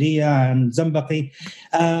and Janudiya and Zambaqi.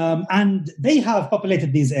 And they have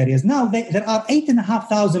populated these areas. Now, there are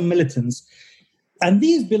 8,500 militants, and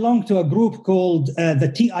these belong to a group called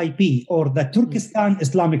the TIP, or the Turkestan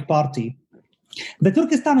Islamic Party. The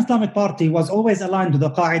Turkestan Islamic Party was always aligned with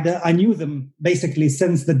Al-Qaeda. I knew them basically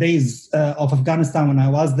since the days of Afghanistan when I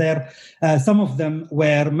was there. Some of them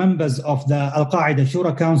were members of the Al-Qaeda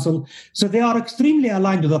Shura Council. So they are extremely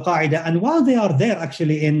aligned with Al-Qaeda. And while they are there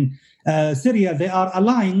actually in Syria, they are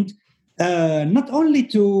aligned not only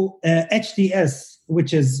to HTS,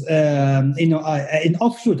 which is an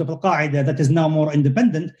offshoot of Al-Qaeda that is now more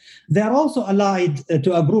independent. They are also allied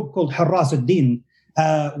to a group called Harras ad-Din,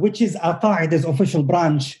 which is Al-Qaeda's official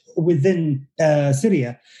branch within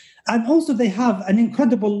Syria. And also they have an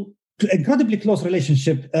incredibly close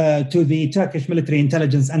relationship to the Turkish military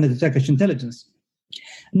intelligence and the Turkish intelligence.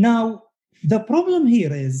 Now, the problem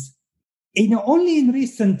here is, only in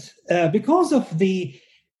recent, because of the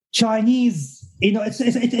Chinese,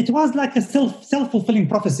 it was like a self-fulfilling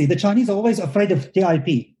prophecy. The Chinese are always afraid of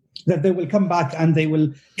TIP, that they will come back and they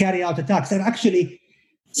will carry out attacks. And actually,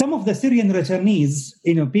 some of the Syrian returnees,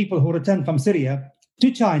 people who returned from Syria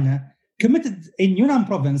to China, in Yunnan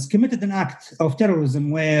province, committed an act of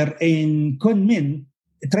terrorism where in Kunming,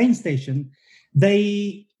 a train station,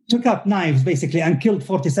 they took out knives basically and killed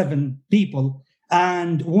 47 people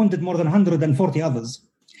and wounded more than 140 others.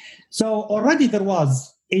 So already there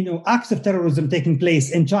was, acts of terrorism taking place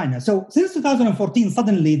in China. So since 2014,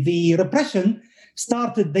 suddenly the repression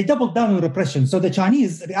started, they doubled down on repression. So the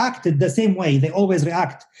Chinese reacted the same way they always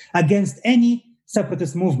react against any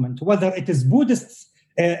separatist movement, whether it is Buddhists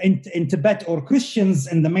in Tibet or Christians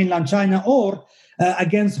in the mainland China, or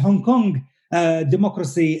against Hong Kong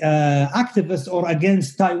democracy activists, or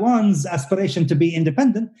against Taiwan's aspiration to be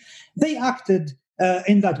independent. They acted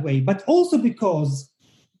in that way. But also because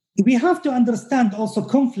we have to understand also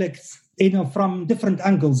conflicts, from different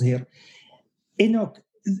angles here.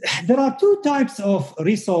 There are two types of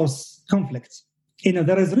resource conflicts.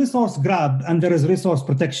 There is resource grab and there is resource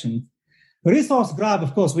protection. Resource grab,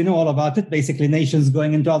 of course, we know all about it. Basically, nations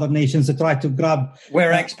going into other nations to try to grab.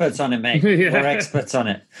 We're experts on it, mate. Yeah. We're experts on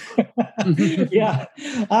it. Yeah.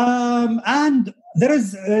 And there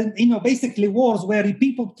is, basically wars where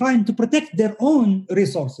people trying to protect their own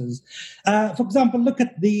resources. For example, look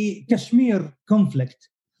at the Kashmir conflict.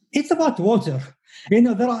 It's about water.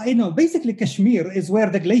 Basically Kashmir is where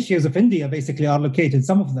the glaciers of India basically are located,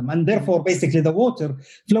 some of them. And therefore, basically the water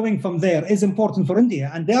flowing from there is important for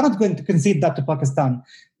India. And they are not going to concede that to Pakistan,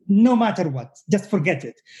 no matter what. Just forget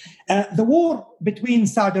it. The war between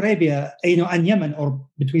Saudi Arabia, and Yemen, or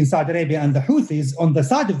between Saudi Arabia and the Houthis on the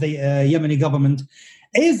side of the Yemeni government,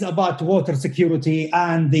 is about water security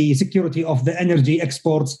and the security of the energy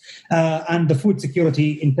exports and the food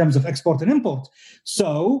security in terms of export and import.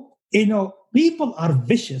 So, people are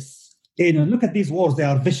vicious. Look at these wars, they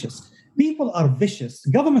are vicious. people are vicious.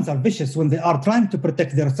 Governments are vicious when they are trying to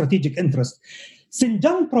protect their strategic interest.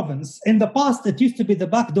 Xinjiang province, in the past, it used to be the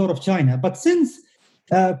back door of China. But since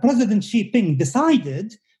President Xi Jinping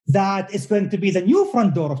decided that it's going to be the new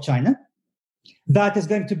front door of China, that is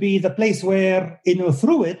going to be the place where,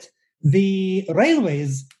 through it, the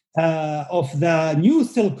railways of the new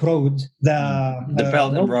Silk Road, the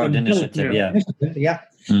Belt and Road Initiative,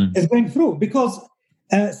 is going through, because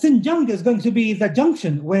Xinjiang is going to be the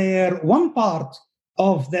junction where one part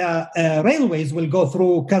of the railways will go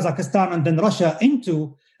through Kazakhstan and then Russia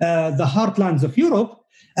into the heartlands of Europe.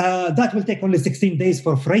 That will take only 16 days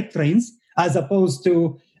for freight trains, as opposed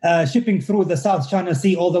to shipping through the South China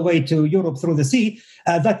Sea all the way to Europe through the sea.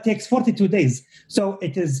 That takes 42 days. So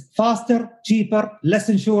it is faster, cheaper, less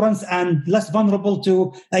insurance, and less vulnerable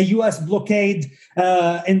to a US blockade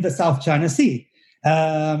in the South China Sea.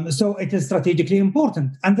 So it is strategically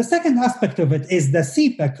important. And the second aspect of it is the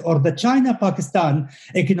CPEC, or the China-Pakistan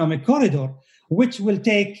Economic Corridor, which will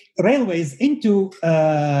take railways into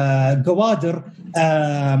Gwadar,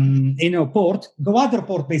 port. Gwadar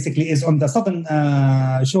port basically is on the southern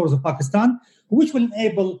shores of Pakistan, which will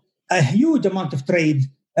enable a huge amount of trade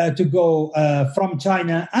to go from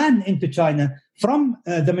China and into China from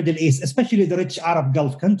the Middle East, especially the rich Arab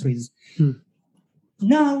Gulf countries.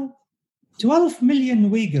 Now, 12 million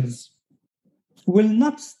Uyghurs will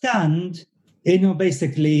not stand, a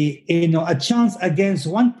chance against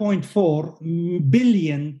 1.4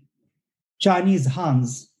 billion Chinese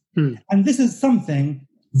Hans. And this is something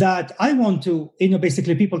that I want to,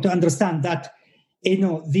 people to understand that,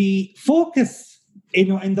 the focus,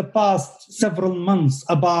 in the past several months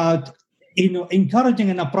about, encouraging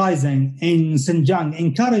an uprising in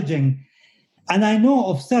Xinjiang, and I know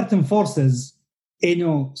of certain forces,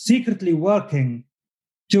 secretly working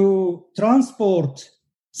to transport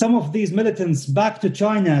some of these militants back to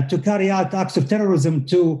China to carry out acts of terrorism,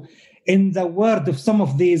 to, in the word of some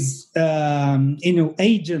of these,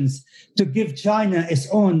 agents, to give China its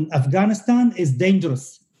own Afghanistan, is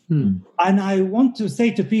dangerous. And I want to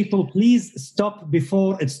say to people, please stop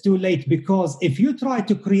before it's too late, because if you try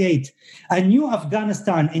to create a new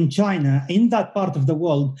Afghanistan in China, in that part of the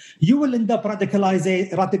world, you will end up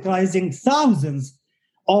radicalizing thousands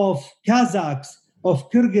of Kazakhs, of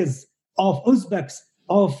Kyrgyz, of Uzbeks,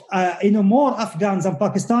 of more Afghans and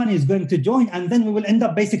Pakistanis going to join, and then we will end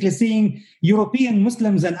up basically seeing European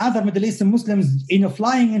Muslims and other Middle Eastern Muslims,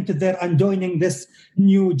 flying into there and joining this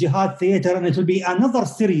new jihad theater, and it will be another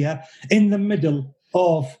Syria in the middle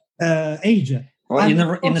of Asia.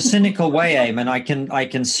 Well, in the cynical way, Aimen, I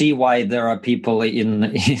can see why there are people in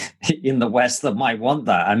the West that might want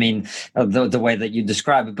that. I mean, the way that you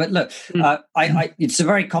describe it. But look, it's a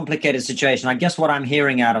very complicated situation. I guess what I'm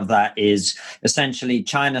hearing out of that is essentially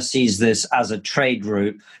China sees this as a trade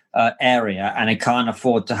route area, and it can't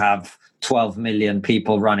afford to have 12 million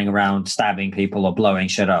people running around stabbing people or blowing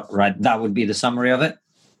shit up. Right? That would be the summary of it.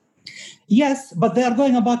 Yes, but they are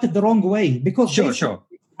going about it the wrong way, because sure.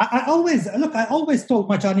 I always told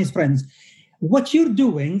my Chinese friends, what you're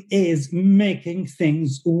doing is making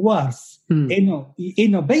things worse.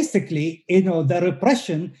 Basically, the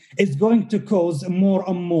repression is going to cause more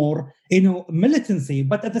and more, militancy.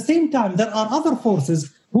 But at the same time, there are other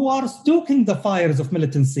forces who are stoking the fires of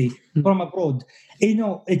militancy from abroad.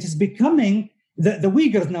 It is becoming, the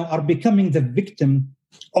Uyghurs now are becoming the victim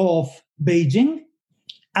of Beijing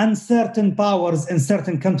and certain powers in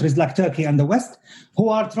certain countries like Turkey and the West, who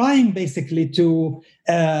are trying basically to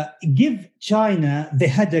give China the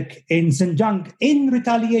headache in Xinjiang in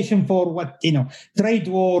retaliation for what, trade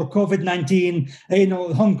war, COVID-19,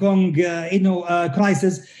 Hong Kong,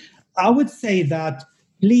 crisis. I would say that,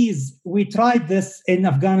 please, we tried this in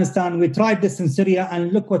Afghanistan, we tried this in Syria,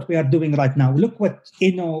 and look what we are doing right now. Look what,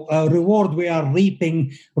 reward we are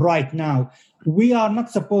reaping right now. We are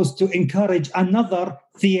not supposed to encourage another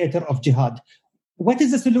theater of jihad. What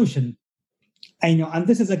is the solution? And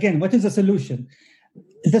this is, again, what is the solution?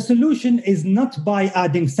 The solution is not by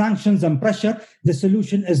adding sanctions and pressure. The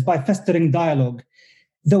solution is by fostering dialogue.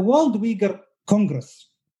 The World Uyghur Congress,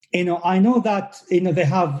 I know that, they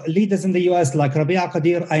have leaders in the US like Rabia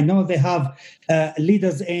Qadir. I know they have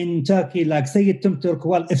leaders in Turkey like Sayyid Tumturk.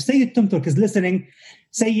 Well, if Sayyid Tumturk is listening,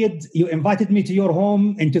 Sayyid, you invited me to your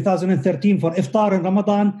home in 2013 for iftar in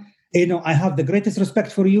Ramadan. I have the greatest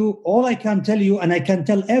respect for you. All I can tell you, and I can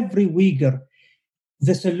tell every Uyghur,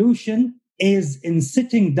 the solution is in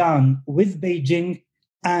sitting down with Beijing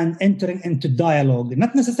and entering into dialogue,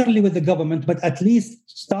 not necessarily with the government, but at least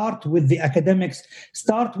start with the academics,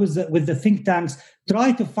 start with the think tanks,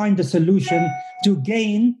 try to find a solution to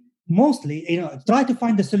gain, try to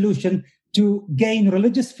find a solution to gain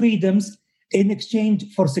religious freedoms in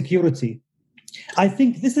exchange for security. I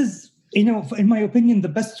think this is, in my opinion, the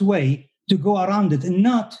best way to go around it, and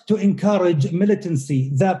not to encourage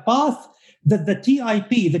militancy. The path that the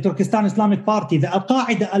TIP, the Turkestan Islamic Party, the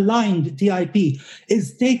Al-Qaeda-aligned TIP,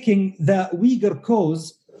 is taking the Uyghur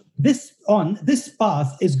cause, this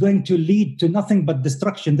path is going to lead to nothing but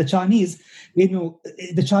destruction. The Chinese,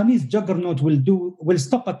 the Chinese juggernaut will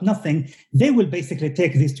stop at nothing. They will basically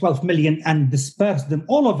take these 12 million and disperse them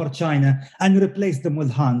all over China and replace them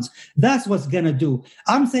with Hans. That's what's going to do.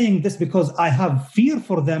 I'm saying this because I have fear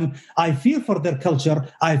for them. I fear for their culture.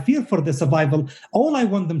 I fear for their survival. All I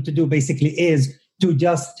want them to do basically is to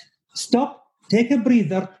just stop, take a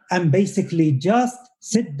breather, and basically just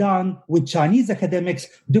sit down with Chinese academics,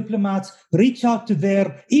 diplomats, reach out to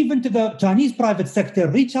even to the Chinese private sector,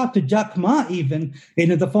 reach out to Jack Ma even,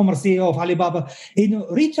 the former CEO of Alibaba,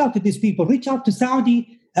 reach out to these people, reach out to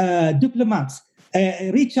Saudi diplomats,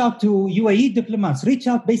 reach out to UAE diplomats, reach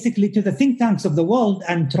out basically to the think tanks of the world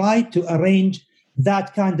and try to arrange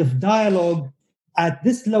that kind of dialogue at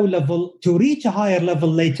this low level to reach a higher level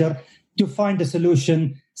later to find a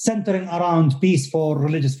solution centering around peace for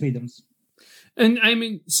religious freedoms. And I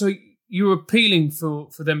mean, so you're appealing for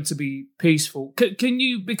them to be peaceful. Can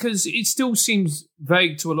you, because it still seems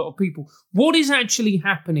vague to a lot of people, what is actually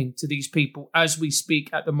happening to these people as we speak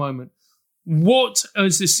at the moment? What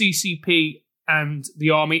is the CCP and the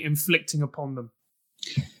army inflicting upon them?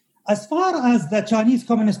 As far as the Chinese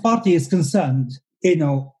Communist Party is concerned,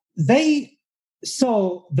 they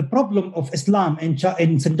saw the problem of Islam in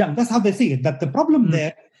Xinjiang. That's how they see it, that the problem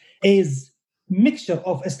there is mixture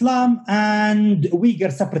of Islam and Uyghur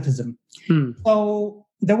separatism. So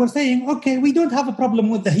they were saying, okay, we don't have a problem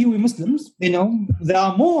with the Hui Muslims. There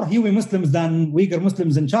are more Hui Muslims than Uyghur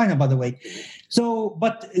Muslims in China, by the way. So,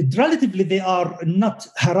 but relatively, they are not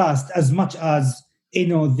harassed as much as,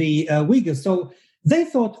 the Uyghurs. So they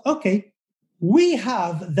thought, okay, we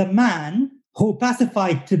have the man who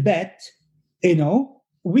pacified Tibet,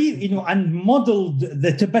 and modeled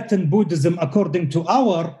the Tibetan Buddhism according to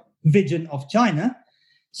our vision of China.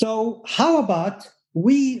 So how about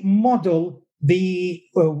we model the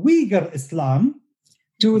Uyghur Islam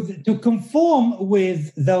to conform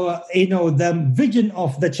with the vision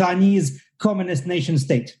of the Chinese communist nation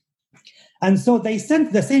state? And so they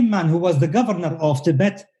sent the same man who was the governor of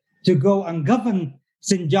Tibet to go and govern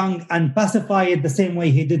Xinjiang and pacify it the same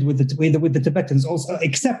way he did with the Tibetans also,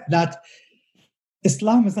 except that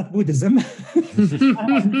Islam is not Buddhism.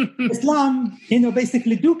 Islam,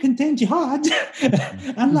 basically do contain jihad,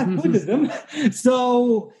 unlike Buddhism.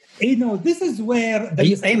 So, this is where...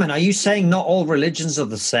 Aimen, are you saying not all religions are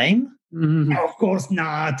the same? No, of course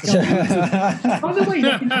not. By the way,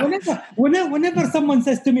 whenever someone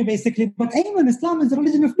says to me, basically, but Aimen, Islam is the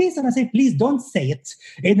religion of peace, and I say, please don't say it.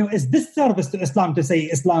 Is this service to Islam to say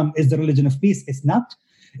Islam is the religion of peace? It's not.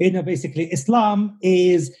 Basically, Islam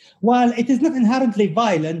is, while it is not inherently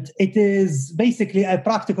violent, it is basically a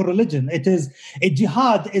practical religion.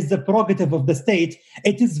 Jihad is the prerogative of the state.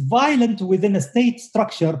 It is violent within a state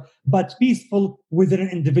structure, but peaceful within an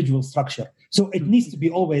individual structure. So it needs to be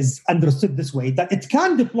always understood this way, that it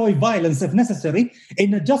can deploy violence if necessary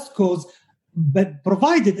in a just cause, but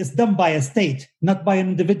provided it's done by a state, not by an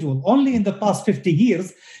individual. Only in the past 50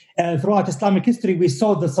 years, throughout Islamic history, we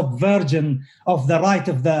saw the subversion of the right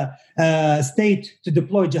of the state to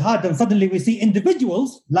deploy jihad. And suddenly we see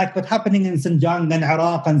individuals, like what's happening in Xinjiang and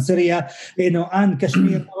Iraq and Syria, and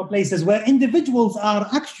Kashmir, and other places where individuals are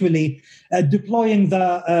actually deploying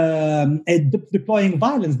violence,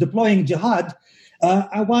 deploying jihad,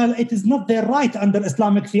 while it is not their right under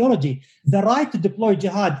Islamic theology. The right to deploy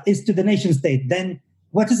jihad is to the nation state. Then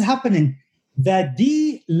what is happening? The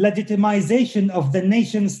delegitimization of the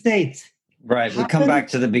nation state. Right. We'll come back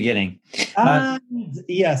to the beginning.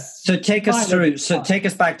 Yes. So take us through. So take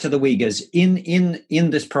us back to the Uyghurs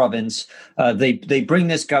in this province. They bring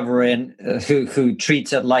this governor in who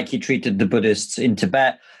treats it like he treated the Buddhists in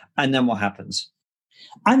Tibet, and then what happens?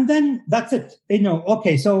 And then that's it.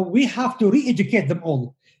 Okay. So we have to re-educate them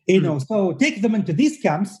all. So take them into these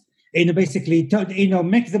camps. Basically,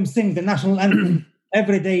 make them sing the national anthem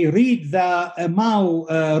every day, read the Mao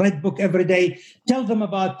Red Book every day, tell them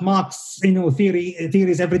about Marx,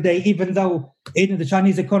 theories every day, even though, the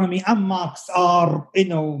Chinese economy and Marx are,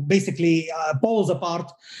 basically poles apart,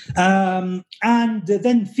 and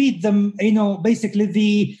then feed them, basically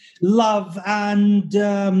the love and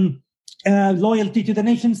loyalty to the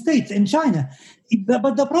nation state in China.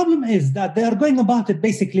 But the problem is that they are going about it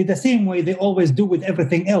basically the same way they always do with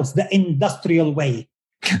everything else, the industrial way.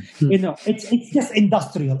 It's just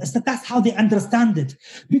industrial. That's how they understand it,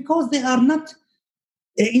 because they are not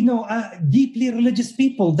deeply religious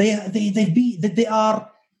people. They are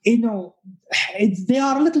they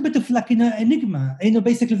are a little bit of like enigma.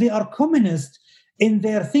 Basically they are communist in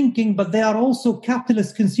their thinking, but they are also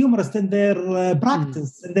capitalist consumerist in their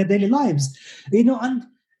practice, in their daily lives.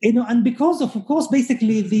 And because of course,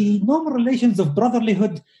 basically the normal relations of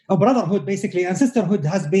brotherhood, basically, and sisterhood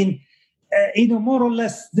has been more or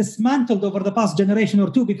less dismantled over the past generation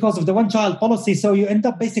or two because of the one-child policy. So you end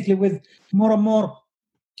up basically with more and more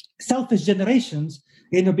selfish generations,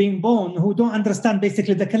 being born, who don't understand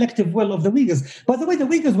basically the collective will of the Uyghurs. By the way, the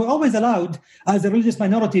Uyghurs were always allowed as a religious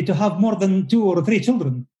minority to have more than 2 or 3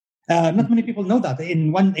 children. Not many people know that.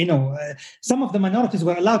 Some of the minorities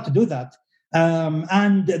were allowed to do that.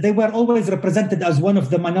 And they were always represented as one of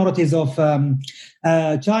the minorities of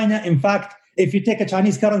China. In fact, if you take a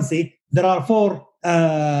Chinese currency, there are 4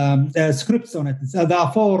 scripts on it. So there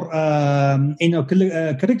are 4,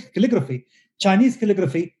 calligraphy: Chinese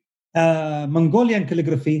calligraphy, Mongolian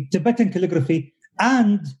calligraphy, Tibetan calligraphy,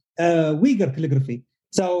 and Uyghur calligraphy.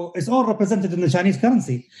 So it's all represented in the Chinese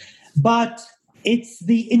currency. But it's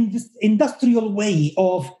the industrial way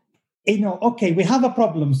of, okay, we have a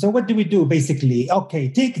problem. So what do we do, basically? Okay,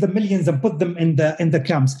 take the millions and put them in the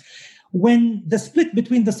camps. When the split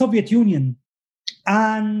between the Soviet Union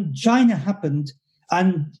and China happened,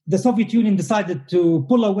 and the Soviet Union decided to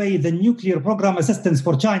pull away the nuclear program assistance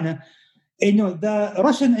for China, the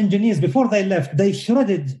Russian engineers, before they left, they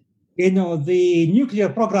shredded, the nuclear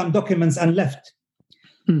program documents and left.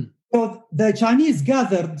 So the Chinese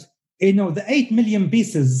gathered, the 8 million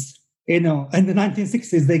pieces, in the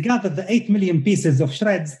 1960s, they gathered the 8 million pieces of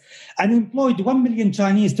shreds and employed 1 million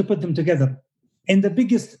Chinese to put them together in the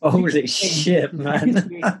biggest. Holy shit,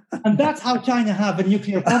 man. And that's how China have a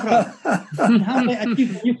nuclear program and how they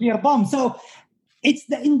achieve a nuclear bomb. So it's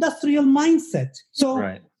the industrial mindset. So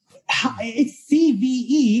right. It's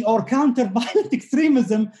CVE, or counter-violent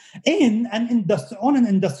extremism, on an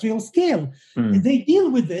industrial scale. They deal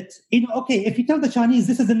with it. Okay, if you tell the Chinese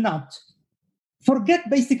this is a nut, forget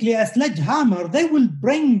basically a sledgehammer. They will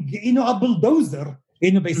bring a bulldozer,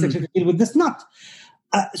 basically to deal with this nut.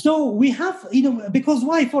 So we have, because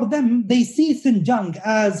why? For them, they see Xinjiang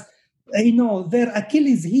as, their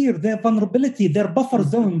Achilles heel, their vulnerability, their buffer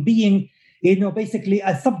zone, being, basically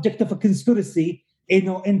a subject of a conspiracy,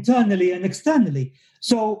 internally and externally.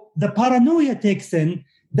 So the paranoia takes in,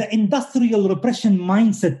 the industrial repression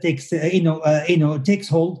mindset takes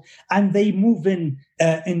hold, and they move in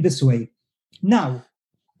this way. Now,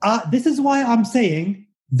 this is why I'm saying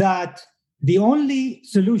that the only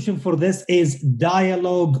solution for this is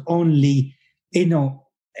dialogue only.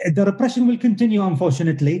 The repression will continue,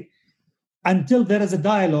 unfortunately, until there is a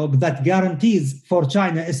dialogue that guarantees for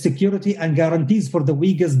China its security and guarantees for the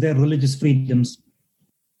Uyghurs their religious freedoms.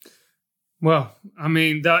 Well, I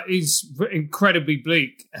mean, that is incredibly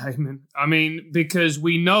bleak, Aimen. I mean, because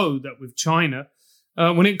we know that with China,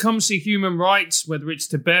 when it comes to human rights, whether it's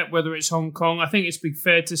Tibet, whether it's Hong Kong, I think it's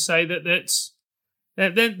fair to say that that's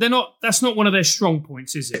not one of their strong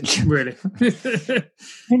points, is it? Really?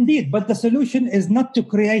 Indeed, but the solution is not to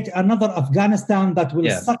create another Afghanistan that will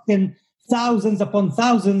suck in thousands upon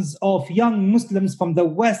thousands of young Muslims from the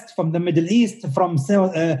West, from the Middle East, from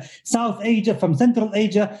South Asia, from Central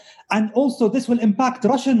Asia. And also this will impact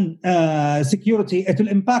Russian security. It will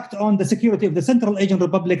impact on the security of the Central Asian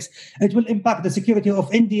republics. It will impact the security of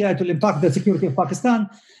India. It will impact the security of Pakistan.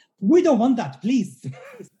 We don't want that, please.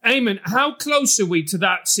 Aimen, how close are we to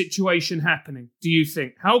that situation happening, do you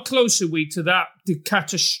think? How close are we to that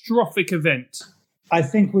catastrophic event? I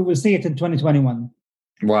think we will see it in 2021.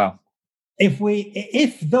 Wow.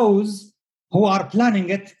 If those who are planning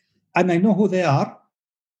it, and I know who they are,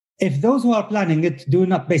 if those who are planning it do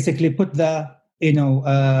not basically put the,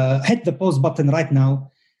 hit the pause button right now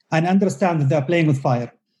and understand that they're playing with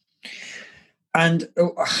fire. And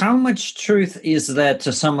how much truth is there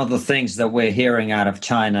to some of the things that we're hearing out of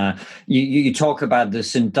China? You talk about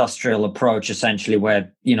this industrial approach, essentially,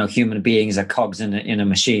 where human beings are cogs in a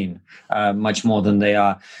machine, much more than they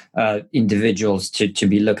are individuals to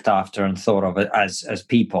be looked after and thought of as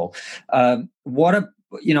people. How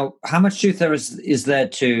much truth is there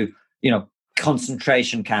to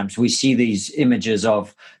concentration camps? We see these images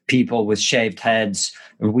of people with shaved heads.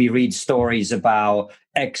 We read stories about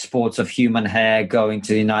exports of human hair going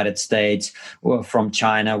to the United States from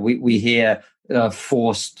China. We hear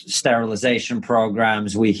forced sterilization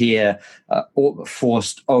programs. We hear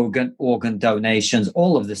forced organ donations,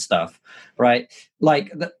 all of this stuff, right?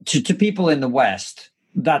 Like to people in the West,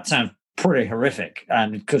 that sounds pretty horrific.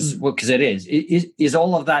 And because it is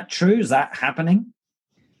all of that true? Is that happening?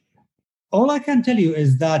 All I can tell you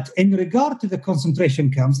is that in regard to the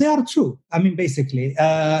concentration camps, they are true. I mean, basically,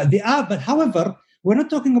 they are. But however, we're not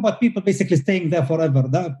talking about people basically staying there forever.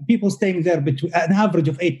 The people staying there between an average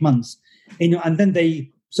of 8 months, and then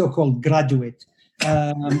they so-called graduate.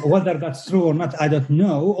 Whether that's true or not, I don't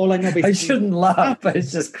know. All I know basically, I shouldn't laugh, but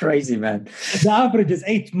it's just crazy, man. The average is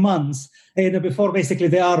 8 months, before basically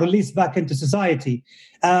they are released back into society.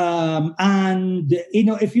 And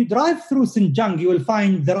if you drive through Xinjiang, you will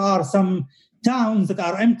find there are some towns that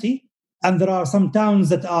are empty, and there are some towns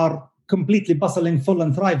that are completely bustling, full,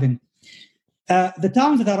 and thriving. The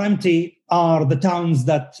towns that are empty are the towns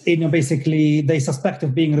that, basically they suspect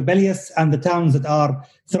of being rebellious, and the towns that are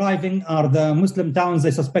thriving are the Muslim towns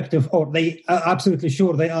they suspect of, or they are absolutely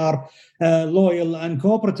sure they are loyal and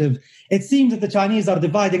cooperative. It seems that the Chinese are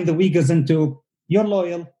dividing the Uyghurs into, you're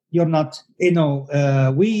loyal, you're not,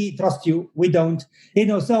 we trust you, we don't,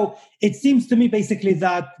 so it seems to me basically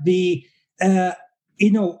that the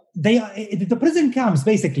prison camps,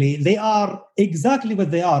 basically, they are exactly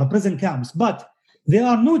what they are, prison camps, but they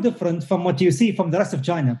are no different from what you see from the rest of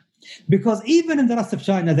China. Because even in the rest of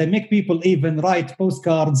China, they make people even write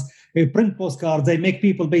postcards, print postcards. They make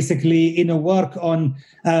people basically, work on,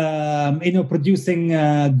 producing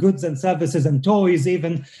goods and services and toys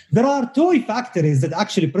even. There are toy factories that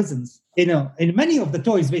actually prisons, in many of the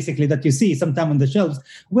toys basically that you see sometime on the shelves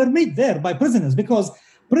were made there by prisoners, because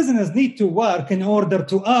prisoners need to work in order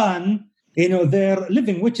to earn, their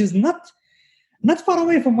living, which is not far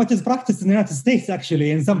away from what is practiced in the United States, actually,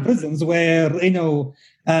 in some prisons where,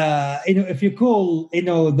 if you call,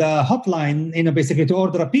 the hotline, basically to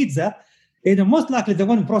order a pizza, most likely the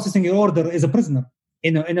one processing your order is a prisoner,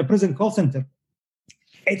 in a prison call center.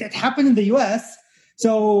 It happened in the US,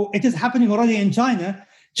 so it is happening already in China.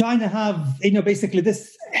 China have, basically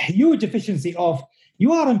this huge efficiency of,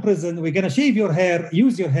 you are in prison, we're going to shave your hair,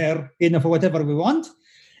 use your hair, for whatever we want.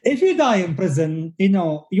 If you die in prison,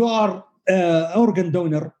 you are organ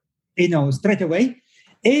donor, straight away.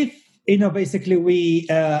 If, basically we,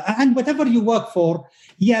 and whatever you work for,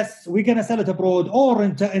 yes, we're going to sell it abroad or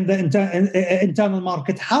in the internal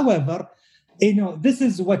market. However, this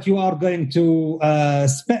is what you are going to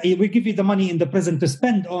spend. We give you the money in the prison to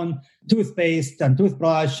spend on toothpaste and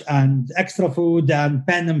toothbrush and extra food and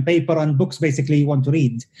pen and paper and books, basically, you want to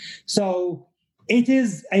read. So it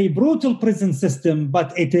is a brutal prison system,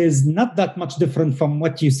 but it is not that much different from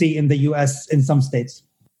what you see in the US in some states.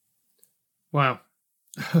 Wow.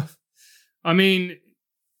 I mean,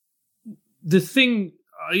 the thing,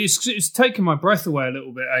 it's taken my breath away a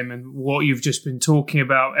little bit, Aimen, what you've just been talking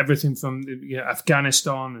about, everything from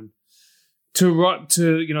Afghanistan and to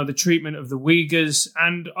the treatment of the Uyghurs.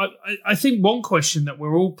 And I think one question that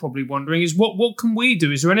we're all probably wondering is what can we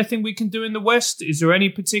do? Is there anything we can do in the West? Is there any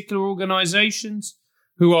particular organizations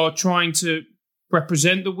who are trying to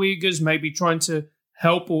represent the Uyghurs, maybe trying to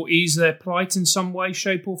help or ease their plight in some way,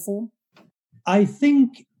 shape or form? I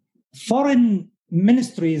think foreign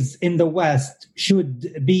ministries in the West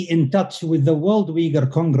should be in touch with the World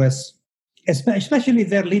Uyghur Congress, especially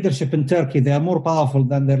their leadership in Turkey. They are more powerful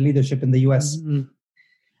than their leadership in the US. Mm-hmm.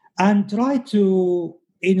 And try to,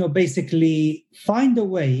 basically find a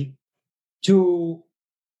way to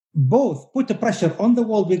both put the pressure on the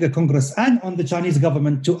World Uyghur Congress and on the Chinese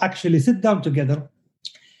government to actually sit down together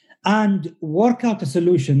and work out a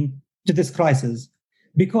solution to this crisis,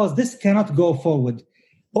 because this cannot go forward.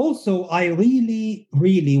 Also, I really,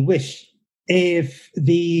 really wish if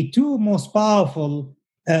the two most powerful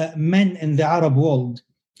men in the Arab world,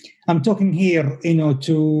 I'm talking here,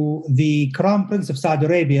 to the Crown Prince of Saudi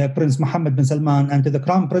Arabia, Prince Mohammed bin Salman, and to the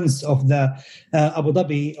Crown Prince of the Abu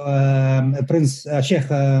Dhabi, Prince Sheikh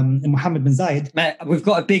Mohammed bin Zayed. Man, we've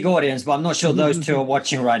got a big audience, but I'm not sure those two are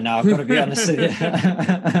watching right now. I've got to be honest with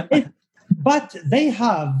you. But they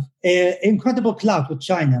have incredible clout with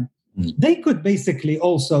China. They could basically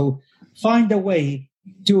also find a way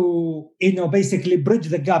to, basically bridge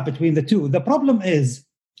the gap between the two. The problem is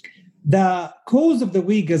the cause of the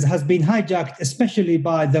Uyghurs has been hijacked, especially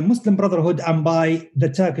by the Muslim Brotherhood and by the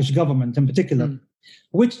Turkish government in particular,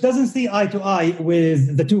 which doesn't see eye to eye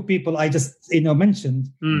with the two people I just, mentioned,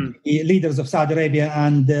 leaders of Saudi Arabia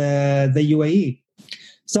and the UAE.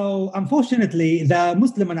 So unfortunately, the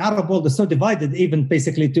Muslim and Arab world is so divided, even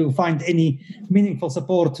basically to find any meaningful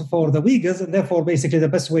support for the Uyghurs. And therefore, basically, the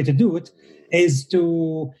best way to do it is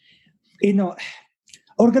to,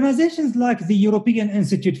 organizations like the European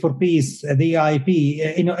Institute for Peace, the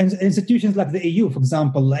EIP, institutions like the EU, for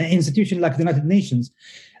example, institutions like the United Nations.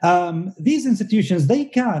 These institutions, they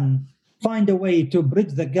can find a way to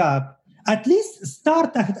bridge the gap at least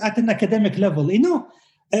start at an academic level.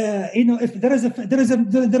 If there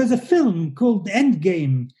is a film called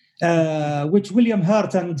Endgame, which William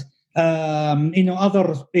Hurt and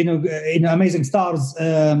other amazing stars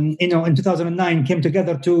in 2009 came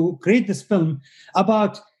together to create this film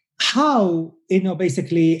about how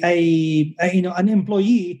basically an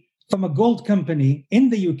employee from a gold company in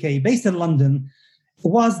the UK based in London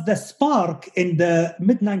was the spark in the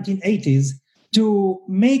mid 1980s to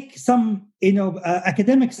make some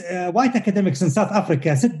academics, white academics in South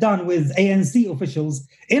Africa, sit down with ANC officials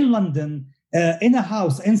in London in a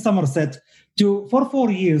house in Somerset for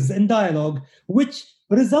 4 years in dialogue, which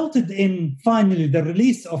resulted in finally the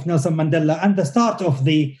release of Nelson Mandela and the start of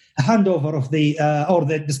the handover of or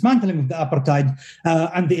the dismantling of the apartheid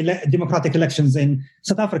and the democratic elections in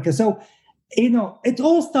South Africa. So, it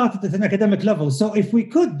all started at an academic level. So if we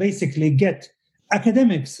could basically get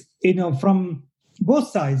academics, from both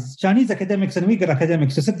sides, Chinese academics and Uyghur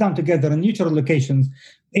academics, to sit down together in neutral locations,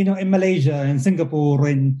 in Malaysia, in Singapore,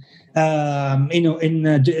 in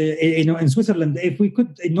Switzerland, if we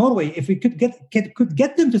could, in Norway, if we could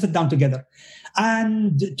get them to sit down together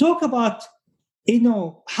and talk about,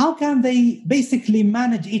 how can they basically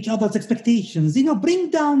manage each other's expectations, bring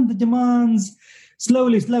down the demands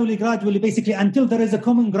slowly, gradually, basically, until there is a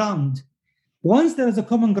common ground. Once there is a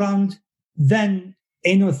common ground, then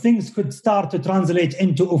things could start to translate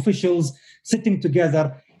into officials sitting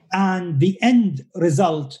together, and the end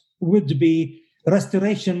result would be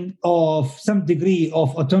restoration of some degree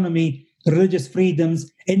of autonomy, religious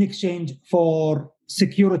freedoms in exchange for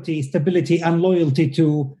security, stability, and loyalty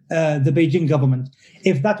to the Beijing government.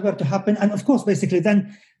 If that were to happen, and of course, basically,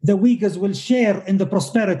 then the Uyghurs will share in the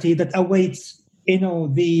prosperity that awaits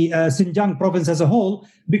the Xinjiang province as a whole,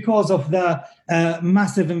 because of the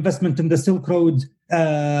massive investment in the Silk Road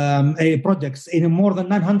projects. More than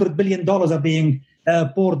 $900 billion are being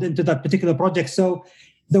poured into that particular project. So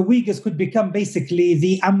the Uyghurs could become basically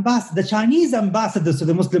the Chinese ambassadors to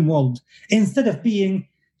the Muslim world, instead of being,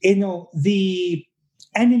 the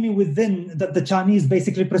enemy within that the Chinese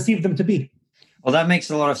basically perceive them to be. Well, that makes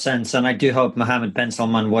a lot of sense, and I do hope Mohammed bin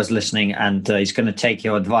Salman was listening, and he's going to take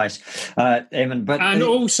your advice, Aimen. And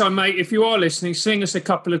also, mate, if you are listening, sing us a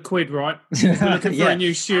couple of quid, right? We're looking for a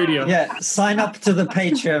new studio. Yeah, sign up to the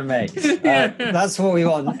Patreon, mate. That's what we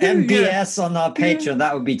want. MBS on our Patreon,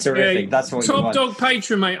 that would be terrific. That's what we want. Top dog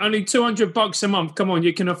Patreon, mate. Only $200 a month. Come on,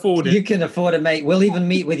 you can afford it. You can afford it, mate. We'll even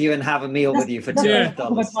meet with you and have a meal with you for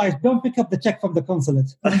 $200. Don't pick up the check from the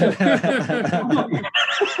consulate.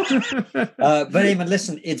 But Aimen,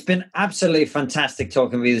 listen, it's been absolutely fantastic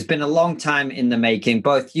talking with you. It's been a long time in the making.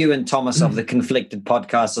 Both you and Thomas of the Conflicted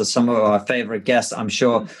podcast are some of our favorite guests. I'm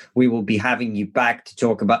sure we will be having you back to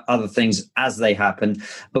talk about other things as they happen.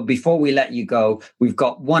 But before we let you go, we've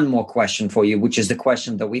got one more question for you, which is the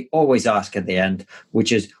question that we always ask at the end,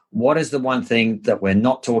 which is, what is the one thing that we're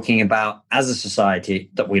not talking about as a society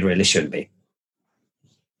that we really should be?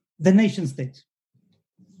 The nation state.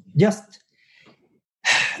 Just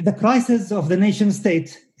the crisis of the nation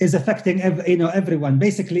state is affecting everyone.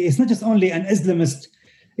 Basically, it's not just only an Islamist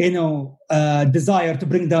desire to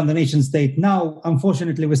bring down the nation state. Now,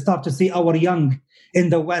 unfortunately, we start to see our young in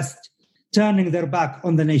the West turning their back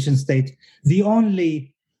on the nation state. The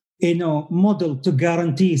only model to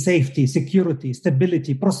guarantee safety, security,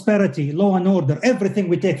 stability, prosperity, law and order, everything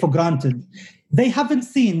we take for granted. They haven't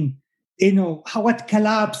seen what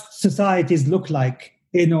collapsed societies look like,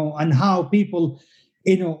 and how people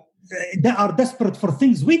they are desperate for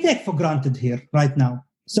things we take for granted here right now.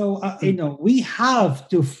 So, we have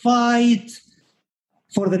to fight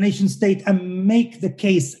for the nation state and make the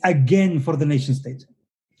case again for the nation state.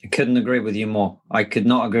 I couldn't agree with you more. I could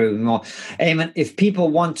not agree with you more. Aimen, if people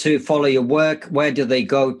want to follow your work, where do they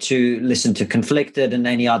go to listen to Conflicted and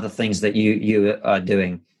any other things that you are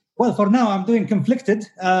doing? Well, for now, I'm doing Conflicted.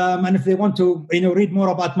 And if they want to read more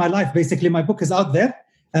about my life, basically my book is out there.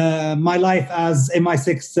 My life as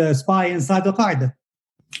MI6 spy inside Al-Qaeda.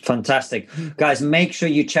 Fantastic. Guys, make sure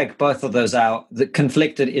you check both of those out. The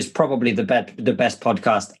Conflicted is probably the best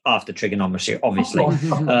podcast after Trigonometry, obviously,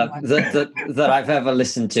 that I've ever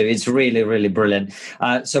listened to. It's really, really brilliant.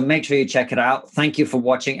 So make sure you check it out. Thank you for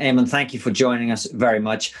watching. Aimen, thank you for joining us very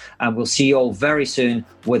much. And we'll see you all very soon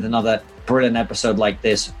with another brilliant episode like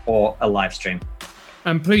this or a live stream.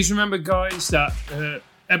 And please remember, guys, that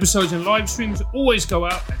episodes and live streams always go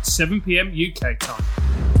out at 7 p.m. UK time.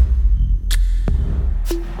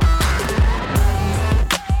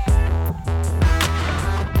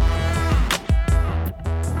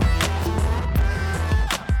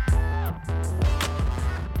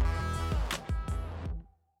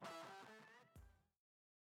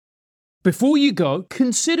 Before you go,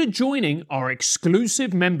 consider joining our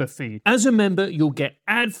exclusive member feed. As a member, you'll get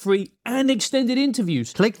ad-free and extended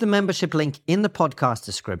interviews. Click the membership link in the podcast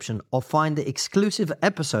description or find the exclusive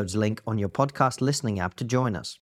episodes link on your podcast listening app to join us.